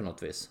nybörjare på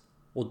något vis.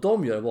 Och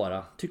de gör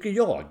bara, tycker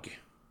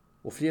jag,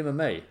 och fler med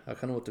mig, jag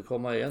kan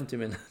återkomma igen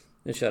till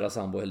min kära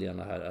sambo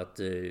Helena här, att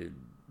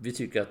vi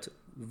tycker att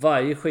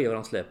varje skiva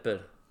de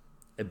släpper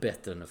är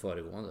bättre än den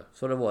föregående.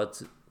 Så har det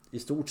varit i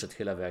stort sett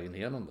hela vägen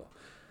igenom då.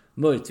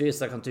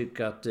 Möjligtvis jag kan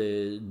tycka att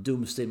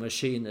Doomsday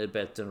Machine är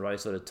bättre än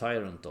Rise of the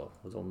Tyrant då.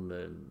 Och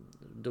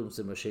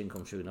Doomsday Machine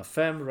kom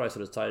 2005, Rise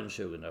of the Tyrant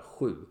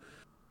 2007.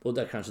 Och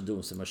där kanske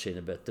Doomsday Machine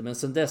är bättre. Men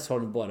sen dess har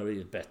den bara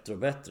blivit bättre och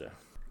bättre.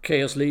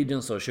 Chaos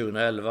Legion så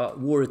 2011,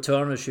 War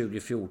Eternal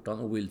 2014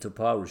 och Will to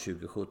Power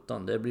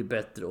 2017. Det blir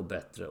bättre och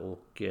bättre.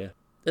 Och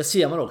det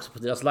ser man också på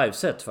deras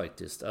liveset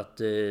faktiskt.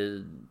 Att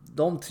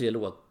de 3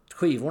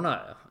 skivorna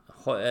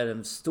är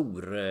en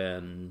stor...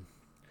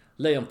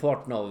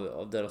 Lejonparten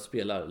av där de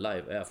spelar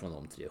live är från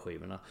de 3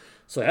 skivorna.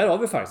 Så här har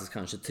vi faktiskt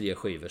kanske 3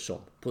 skivor som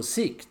på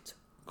sikt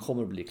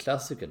kommer att bli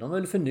klassiker. De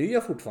vill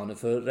förnya fortfarande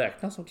för att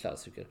räknas som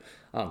klassiker,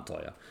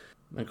 antar jag.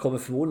 Men kommer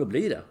förmodligen att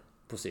bli det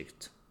på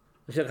sikt.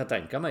 Jag kan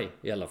tänka mig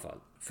i alla fall.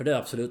 För det är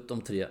absolut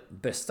de 3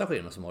 bästa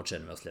skivorna som Arch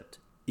Enemy har släppt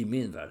i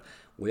min värld.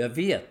 Och jag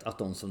vet att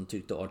de som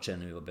tyckte Arch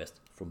Enemy var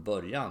bäst från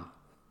början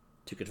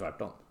tycker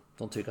tvärtom.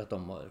 De tycker att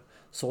de har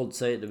sålt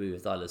sig, det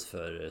blivit alldeles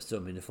för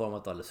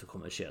strömlinjeformat, alldeles för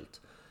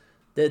kommersiellt.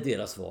 Det är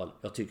deras val,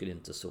 jag tycker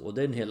inte så. Och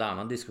det är en helt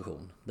annan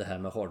diskussion. Det här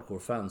med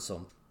hardcore-fans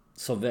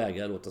som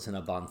vägrar låta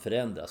sina band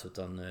förändras.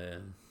 Utan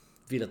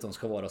vill att de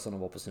ska vara som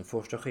de var på sin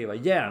första skiva.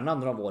 Gärna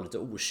när de var lite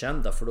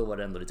okända, för då var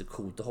det ändå lite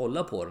coolt att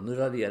hålla på dem. Nu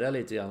raderar jag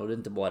lite grann, och det är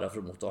inte bara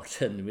för mot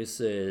Arch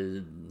Enemies,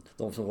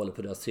 de som håller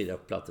på deras tidiga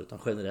plattor, utan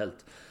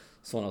generellt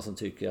sådana som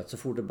tycker att så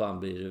fort ett band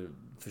blir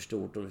för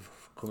stort och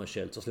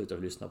kommersiellt så slutar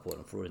vi lyssna på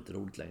dem, för då är det inte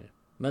roligt längre.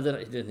 Men det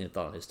är en helt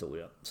annan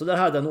historia. Så där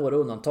hade jag några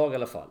undantag i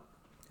alla fall.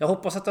 Jag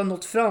hoppas att jag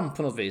nått fram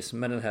på något vis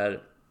med det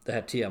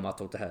här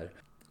temat och det här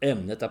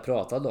ämnet jag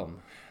pratade om.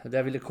 Det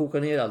jag ville koka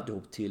ner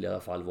alltihop till i alla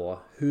fall var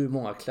hur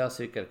många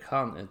klassiker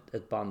kan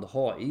ett band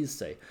ha i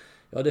sig.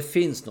 Ja, det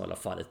finns nog i alla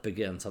fall ett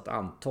begränsat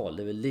antal.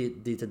 Det är väl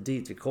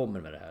dit vi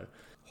kommer med det här.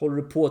 Håller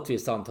du på ett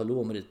visst antal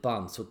år med ditt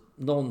band, så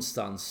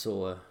någonstans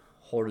så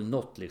har du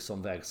nått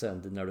liksom vägs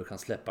ände när du kan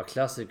släppa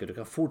klassiker. Du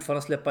kan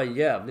fortfarande släppa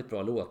jävligt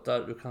bra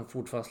låtar. Du kan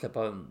fortfarande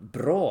släppa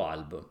bra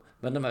album.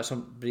 Men de här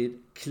som blir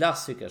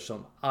klassiker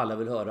som alla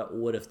vill höra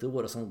år efter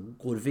år och som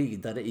går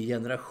vidare i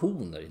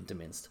generationer inte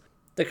minst.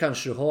 Det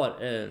kanske du har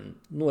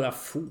några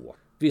få.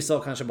 Vissa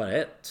har kanske bara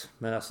ett.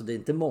 Men alltså det är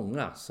inte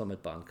många som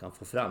ett band kan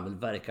få fram eller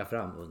verka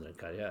fram under en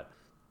karriär.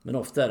 Men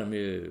ofta är de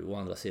ju å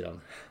andra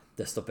sidan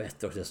desto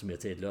bättre och desto mer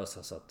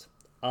tidlösa. Så att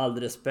all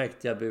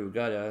respekt, jag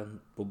bugar, jag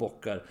på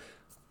bockar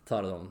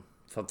tar de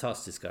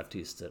fantastiska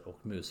artister och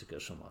musiker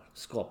som har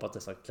skapat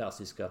dessa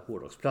klassiska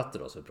hårdrocksplattor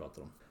då, som vi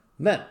pratar om.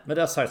 Men med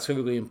det sagt ska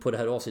vi gå in på det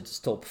här avsnittets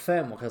topp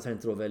 5, och jag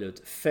tänkte då välja ut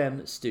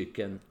 5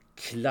 stycken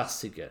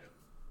klassiker,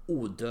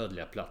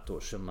 odödliga plattor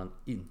som man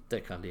inte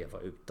kan leva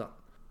utan.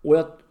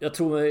 Och jag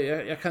tror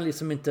jag kan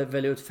liksom inte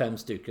välja ut 5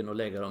 stycken och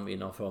lägga dem i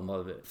någon form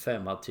av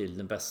 5 till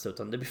den bästa,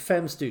 utan det blir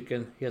 5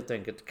 stycken helt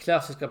enkelt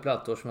klassiska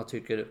plattor som jag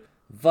tycker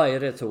varje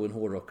retrogen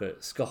hårdrockare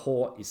ska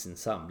ha i sin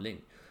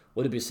samling.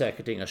 Och det blir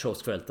säkert inga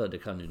kioskvältare, det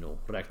kan ni nog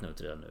räkna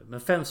ut redan nu.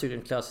 Men 5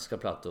 stycken klassiska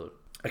plattor.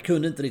 Jag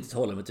kunde inte riktigt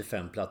hålla mig till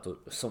 5 plattor,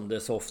 som det är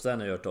så ofta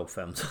när jag gör topp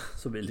 5,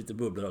 så blir det lite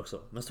bubblor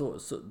också. Men så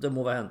det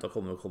må vara hänt och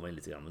kommer att komma in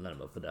lite grann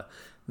närmare på det.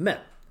 Men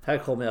här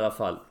kommer i alla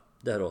fall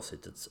det här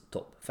avsnittets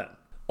topp 5.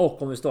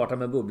 Och om vi startar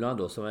med bubblan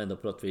då, som jag ändå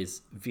på något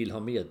vis vill ha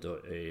med då,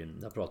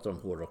 när jag pratar om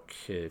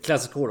hårdrock,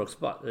 klassisk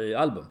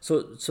hårdrocksalbum,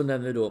 så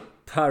nämner vi då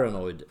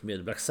Paranoid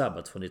med Black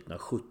Sabbath från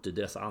 1970,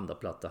 deras andra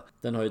platta.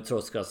 Den har ju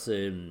troskas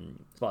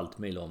svalt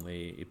mejl om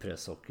i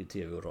press och i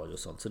tv och radio och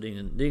sånt. Så det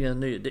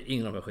är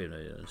ingen av de här skivorna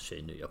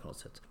är nya på något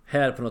sätt.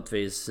 Här på något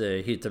vis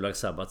hittar Black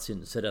Sabbath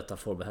sin rätta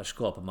form. Här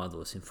skapar man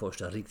då sin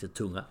första riktigt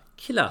tunga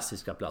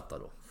klassiska platta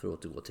då, för att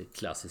återgå till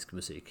klassisk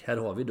musik. Här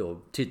har vi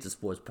då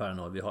titelspåret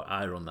Paranoid, vi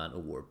har Iron Man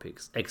och War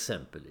Pigs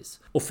exempelvis.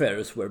 Och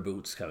Ferris Wear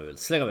Boots kan vi väl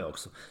slänga med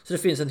också. Så det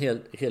finns en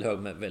hel hög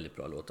med väldigt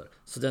bra låtar.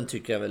 Så den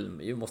tycker jag väl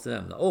vi måste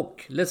nämna.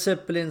 Och Led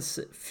Zeppelins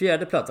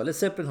fjärde platta. Led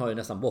Zeppelin har ju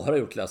nästan bara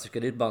gjort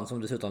klassiker. Det är ett band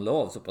som dessutom la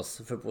av så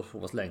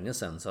pass länge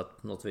sedan, så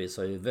att på något vis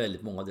har ju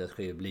väldigt många av deras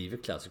skivor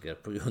blivit klassiker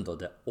på grund av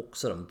det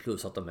också.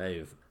 Plus att de är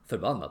ju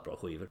förbannat bra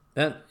skivor.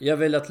 Men jag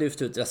vill att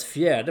lyfta ut deras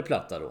fjärde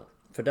platta då.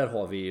 För där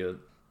har vi ju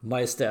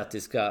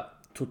majestätiska,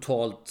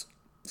 totalt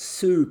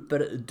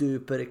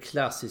superduper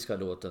klassiska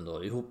låten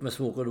då. Ihop med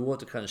Smoke on the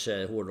Water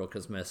kanske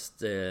hårdrockens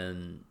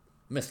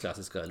mest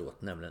klassiska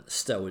låt, nämligen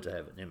Stairway to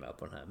Heaven är med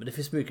på den här. Men det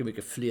finns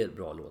mycket fler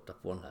bra låtar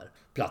på den här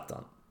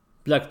plattan.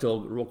 Black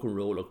Dog,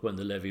 Rock'n'Roll och When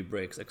the Levee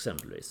Breaks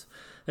exempelvis.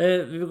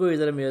 Vi vill gå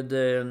vidare med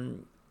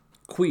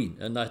Queen,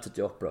 A Night at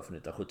the Opera från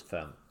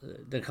 1975.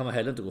 Den kan man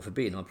heller inte gå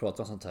förbi när man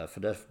pratar om sånt här,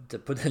 för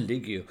på den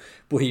ligger ju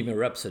Bohemian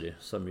Rhapsody,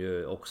 som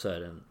ju också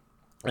är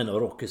en av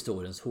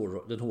rockhistoriens,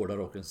 den hårda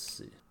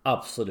rockens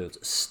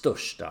absolut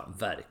största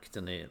verk.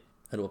 Den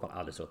låter man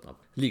aldrig tröttna på.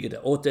 Ligger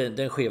där. Och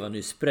den skivan är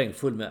ju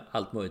sprängfull med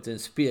allt möjligt. En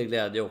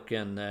spelglädje och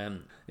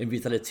en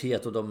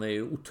vitalitet, och de är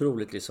ju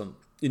otroligt liksom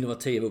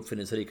innovativa,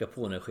 uppfinningsrika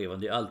på den här skivan.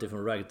 Det är alltid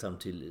från ragtime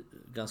till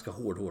ganska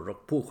hård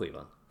rock på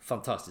skivan.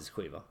 Fantastisk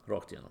skiva,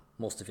 rakt igenom.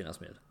 Måste finnas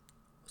med.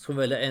 Ska man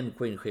välja en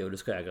Queen-skiva du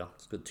ska äga,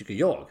 så tycker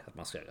jag att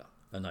man ska äga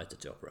A Night at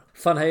the Opera.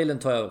 Van Halen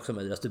tar jag också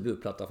med, deras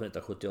debutplatta från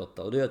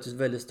 1978. Och det är till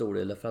väldigt stor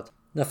del för att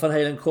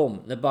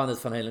när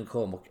bandet Van Halen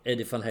kom och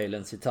Eddie Van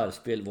Halens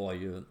gitarrspel var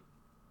ju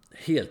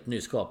helt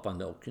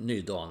nyskapande och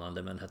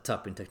nydanande med den här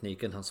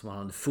tapping-tekniken som han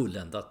hade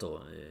fulländat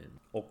då.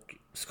 Och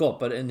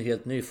skapade en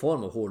helt ny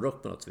form av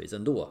hårdrock på något vis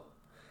ändå.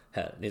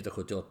 Här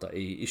 1978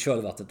 i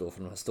kölvattnet då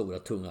från de här stora,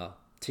 tunga,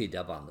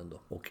 tidiga banden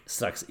då. Och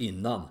strax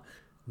innan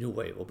New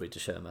Wave och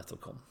British Heavy Metal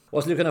kom. Och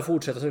jag skulle kunna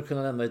fortsätta, så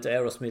kunna nämna lite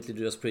Aerosmith,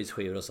 Judas Priest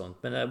skivor och sånt.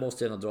 Men jag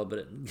måste gärna dra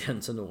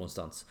gränsen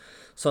någonstans.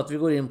 Så att vi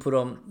går in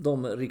på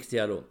de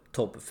riktiga då,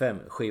 topp 5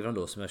 skivorna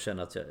då, som jag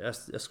känner att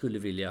jag skulle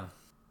vilja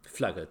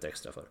flagga lite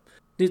extra för.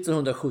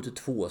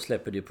 1972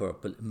 släpper Deep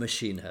Purple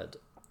Machine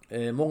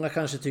Head. Många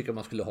kanske tycker att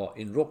man skulle ha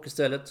In Rock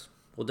istället.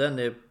 Och den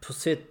är på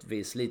sätt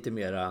vis lite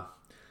mera...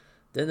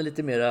 Den är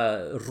lite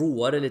mera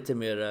råare, lite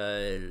mera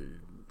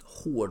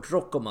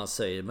hårdrock om man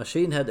säger.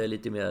 Machine Head är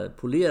lite mer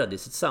polerad i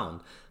sitt sound.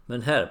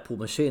 Men här på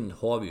Machine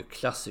har vi ju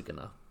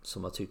klassikerna.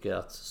 Som jag tycker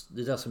att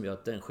det är det som gör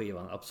att den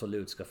skivan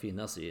absolut ska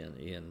finnas i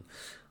en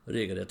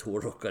regelrätt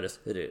hårdrockares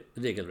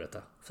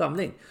regelrätta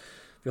samling.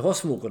 Vi har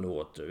Smoke on the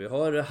Water, vi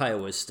har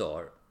Highway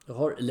Star, vi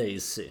har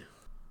Lazy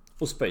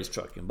och Space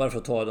Trucking. Bara för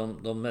att ta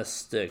de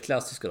mest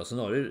klassiska då.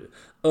 Sen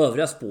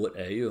övriga spår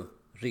är ju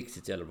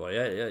riktigt jävla bra.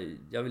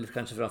 Jag vill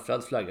kanske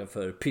framförallt flagga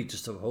för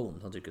Pieces of Home.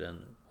 Han tycker det är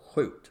en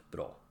sjukt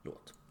bra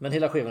låt. Men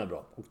hela skivan är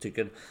bra och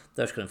tycker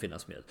där ska den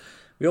finnas med.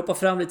 Vi hoppar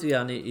fram lite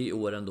grann i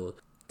åren då.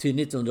 Till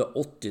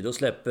 1980 då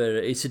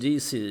släpper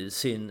AC/DC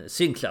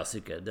sin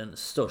klassiker. Den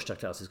största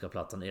klassiska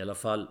plattan i alla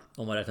fall.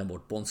 Om man räknar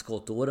bort Bon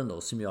Scott-åren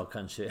då. Som jag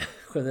kanske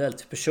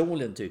generellt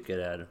personligen tycker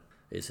är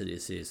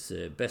AC/DCs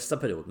bästa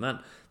period. Men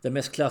den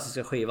mest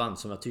klassiska skivan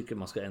som jag tycker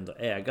man ska ändå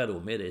äga då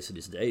med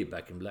AC/DC, det är ju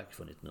Back in Black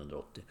från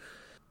 1980.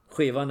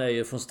 Skivan är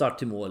ju från start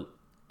till mål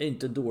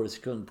inte en dålig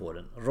sekund på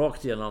den.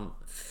 Rakt igenom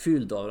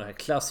fylld av den här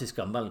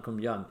klassiska Malcolm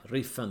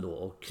Young-riffen då.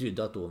 Och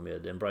kryddat då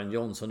med en Brian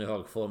Johnson i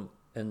högform.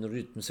 En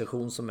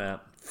rytmsession som är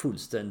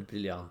fullständigt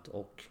briljant.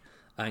 Och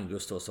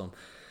Angus då som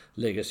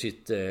lägger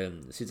sitt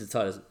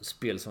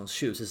gitarrspel som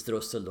tjusig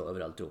strössel då över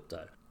alltihop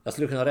där. Jag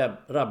skulle kunna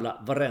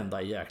rabbla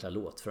varenda jäkla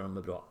låt för de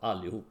är bra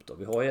allihop då.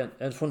 Vi har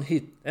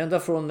ända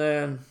från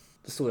det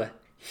stora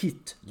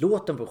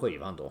hitlåten på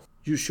skivan då.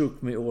 You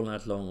Shook Me All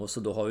Night Long. Och så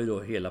då har vi då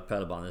hela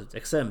pärlbandet.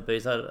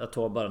 Exempelvis här, jag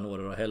tar bara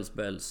några av Hells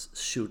Bells,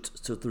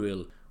 Shoot to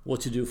Thrill,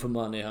 What You Do For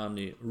Money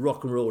Honey,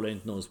 Rock and Roll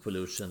Ain't Noise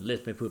Pollution,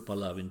 Let Me Put My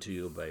Love Into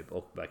You Babe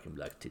och Back in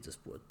Black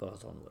titelspåret. Bara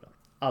ta några.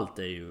 Allt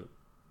är ju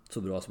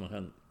så bra som man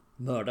kan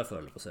mörda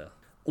för, på att säga.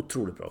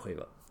 Otroligt bra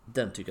skiva.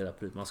 Den tycker jag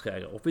absolut man ska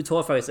äga. Och vi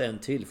tar faktiskt en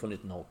till från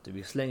 1980.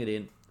 Vi slänger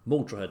in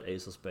Motorhead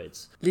Ace of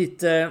Spades.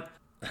 Lite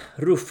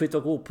ruffigt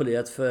och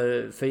opolerat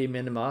för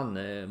gemene man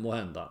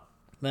måhända.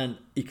 Men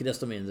icke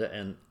desto mindre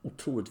en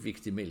otroligt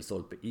viktig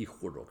milstolpe i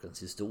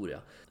hårdrockens historia.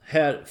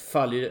 Här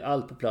faller ju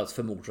allt på plats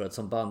för Motorhead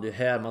som band. Det är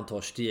här man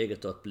tar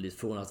steget upp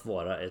från att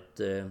vara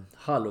ett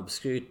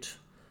halvobskyrt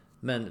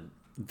men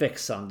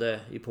växande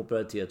i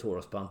popularitet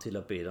hårdrocksband till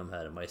att bli de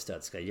här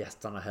majestätiska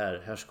gästarna.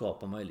 Här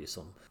skapar man ju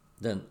liksom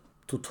den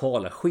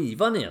totala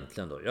skivan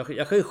egentligen då.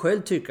 Jag kan ju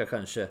själv tycka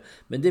kanske,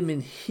 men det är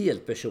min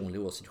helt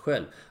personliga åsikt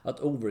själv, att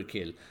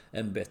Overkill är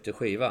en bättre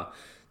skiva.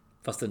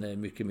 Fast den är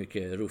mycket,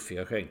 mycket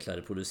ruffigare och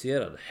enklare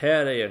producerad.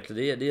 Här är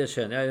egentligen, det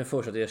erkänner jag är den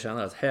första att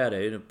erkänna att här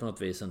är ju på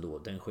något vis ändå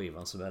den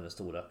skivan som är den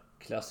stora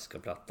klassiska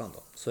plattan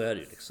då. Så är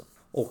det ju liksom.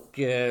 Och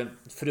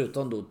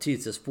förutom då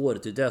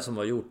tidsspåret, det är det som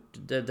har gjort,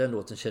 den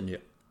låten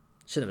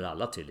känner väl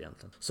alla till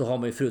egentligen. Så har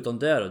man ju förutom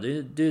där och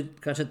det är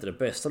kanske inte den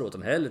bästa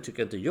låten heller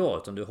tycker inte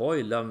jag, utan du har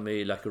ju Love Me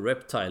Like a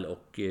Reptile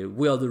och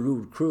We Are the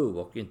Rude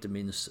Crew och inte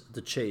minst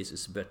The Chase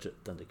Is Better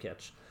Than The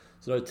Catch.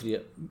 Så det har ju 3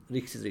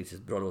 riktigt,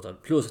 riktigt bra låtar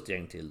plus ett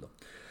gäng till då.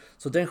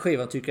 Så den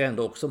skivan tycker jag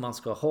ändå också man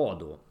ska ha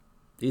då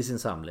i sin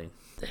samling.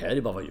 Det här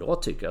är bara vad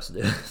jag tycker. Alltså det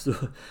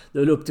är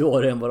väl upp till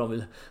var och en vad de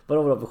vill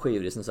ha på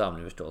skivor i sin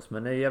samling förstås.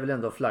 Men jag vill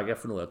ändå flagga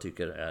för några jag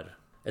tycker är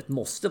ett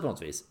måste på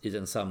något vis i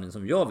den samling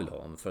som jag vill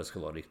ha för att det ska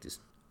vara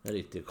en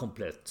riktigt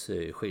komplett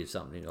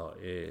skivsamling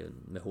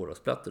med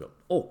hårdrocksplattor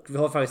då. Och vi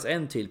har faktiskt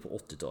en till på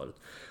 80-talet.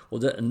 Och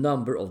det är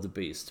Number of the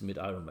Beast med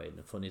Iron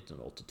Maiden från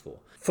 1982.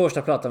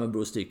 Första plattan med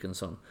Bruce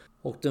Dickinson.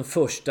 Och den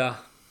första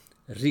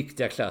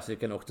riktiga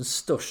klassikern och den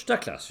största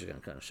klassikern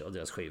kanske av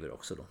deras skivor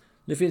också då.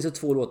 Nu finns det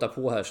 2 låtar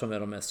på här som är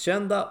de mest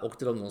kända och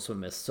det är de som är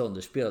mest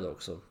sönderspelade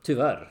också.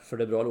 Tyvärr, för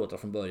det är bra låtar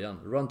från början.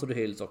 Run to the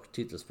Hills och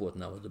titelspåret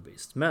Now of the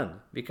Beast. Men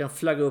vi kan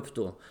flagga upp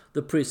då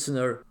The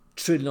Prisoner,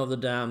 Children of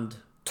the Damned,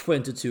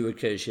 22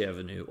 Acacia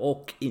Avenue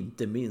och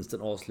inte minst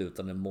den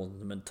avslutande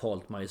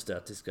monumentalt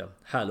majestätiska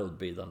Hallowed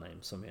Be Thy Name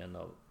som är en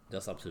av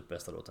deras absolut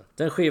bästa låtar.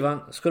 Den skivan,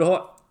 ska du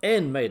ha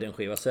en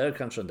Maiden-skiva så är det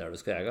kanske den där du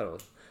ska äga då.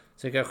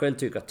 Så jag kan själv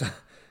tycka att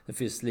det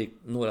finns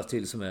några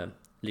till som är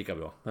lika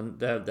bra. Men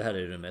det här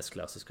är den mest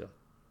klassiska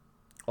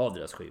av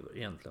deras skivor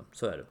egentligen.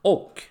 Så är det.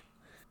 Och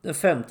den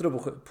femte då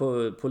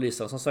på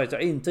listan. Som sagt, jag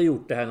har inte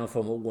gjort det här någon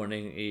form av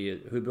ordning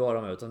i hur bra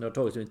de är. Utan jag har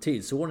tagit en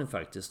tidsordning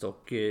faktiskt.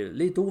 Och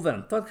lite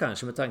oväntat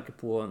kanske med tanke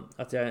på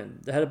att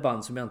det här är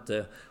band som jag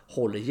inte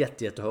håller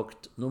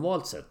jättehögt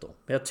normalt sett då.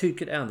 Men jag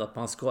tycker ändå att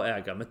man ska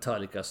äga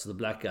Metallicas The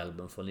Black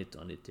Album från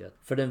 1991.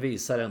 För den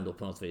visar ändå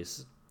på något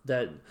vis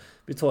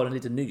vi tar en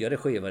lite nyare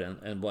skiva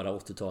än bara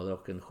 80-talet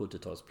och en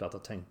 70-talsplatta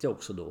tänkte jag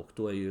också då. Och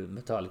då är ju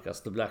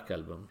Metallicas The Black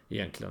Album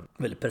egentligen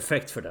väldigt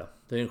perfekt för det.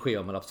 Det är en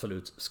skiva man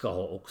absolut ska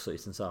ha också i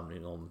sin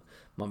samling om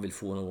man vill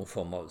få någon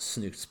form av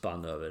snyggt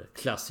spann över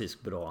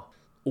klassisk bra,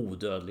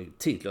 odödlig,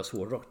 tidlös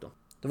hårdrock då.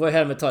 Det var ju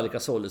här Metallica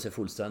sålde sig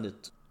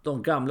fullständigt.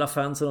 De gamla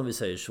fansen, om vi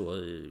säger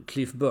så,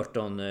 Cliff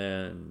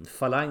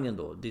Burton-falangen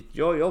då, dit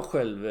jag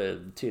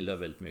själv tillhör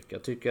väldigt mycket.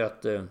 Jag tycker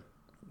att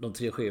de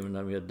 3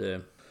 skivorna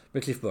med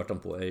Cliff Burton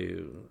på är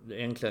ju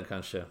egentligen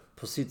kanske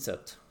på sitt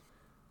sätt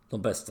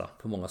de bästa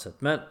på många sätt.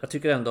 Men jag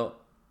tycker ändå,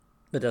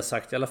 med det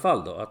sagt i alla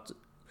fall då, att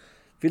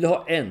vill du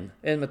ha en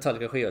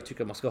Metallica-skiva,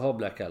 tycker jag man ska ha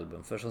Black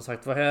Album. För som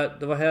sagt,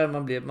 det var här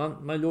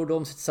man gjorde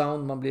om sitt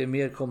sound, man blev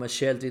mer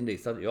kommersiellt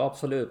inriktad. Ja,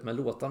 absolut, men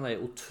låtarna är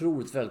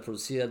otroligt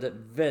välproducerade,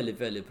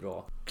 väldigt, väldigt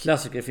bra.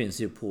 Klassiker finns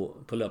ju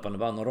på löpande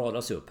band och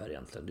radas upp här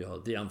egentligen. Du har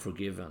The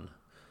Unforgiven,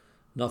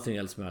 Nothing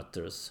Else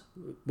Matters,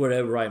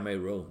 Wherever I May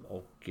Roam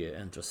och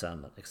Enter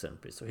Sandman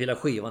exempelvis. Så hela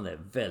skivan är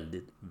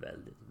väldigt,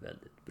 väldigt,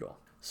 väldigt bra.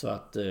 Så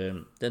att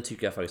den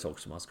tycker jag faktiskt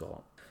också man ska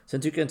ha.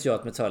 Sen tycker inte jag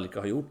att Metallica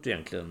har gjort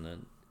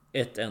egentligen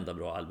ett enda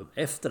bra album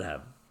efter det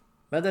här.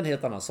 Men det är en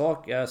helt annan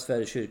sak. Jag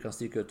svär i kyrkan,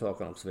 sticker ut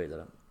takan och så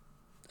vidare.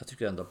 Jag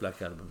tycker ändå att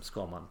Black Album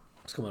ska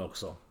man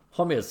också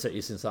ha med sig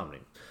i sin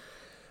samling.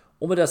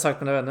 Och med det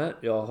sagt, mina vänner,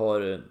 jag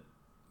har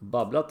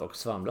babblat och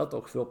svamlat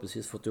och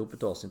förhoppningsvis fått ihop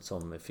ett avsnitt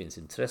som finns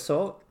intresse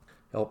av.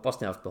 Jag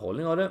hoppas ni har haft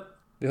behållning av det.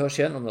 Vi hörs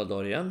igen om några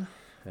dagar igen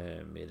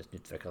med ett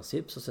nytt veckans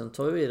tips och sen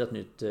tar vi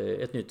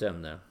ett nytt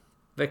ämne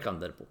veckan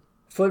därpå.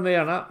 Följ mig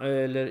gärna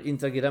eller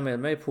interagera med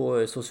mig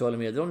på sociala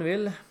medier om ni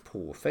vill.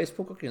 På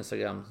Facebook och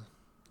Instagram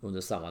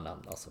under samma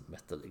namn, alltså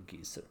Metal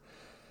Geezer.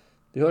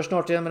 Vi hörs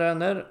snart igen med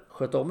vänner.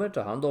 Sköt om er,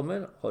 ta hand om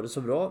er. Ha det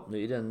så bra.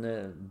 Nu är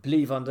den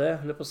blivande,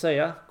 höll jag på att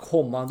säga,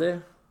 kommande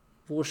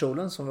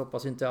vårsolen som vi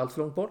hoppas inte är allt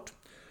för långt bort.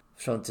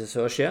 Fram tills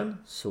vi hörs igen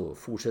så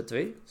fortsätter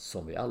vi,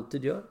 som vi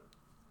alltid gör,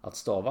 att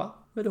stava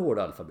med det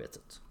hårda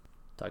alfabetet.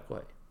 Tack och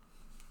hej.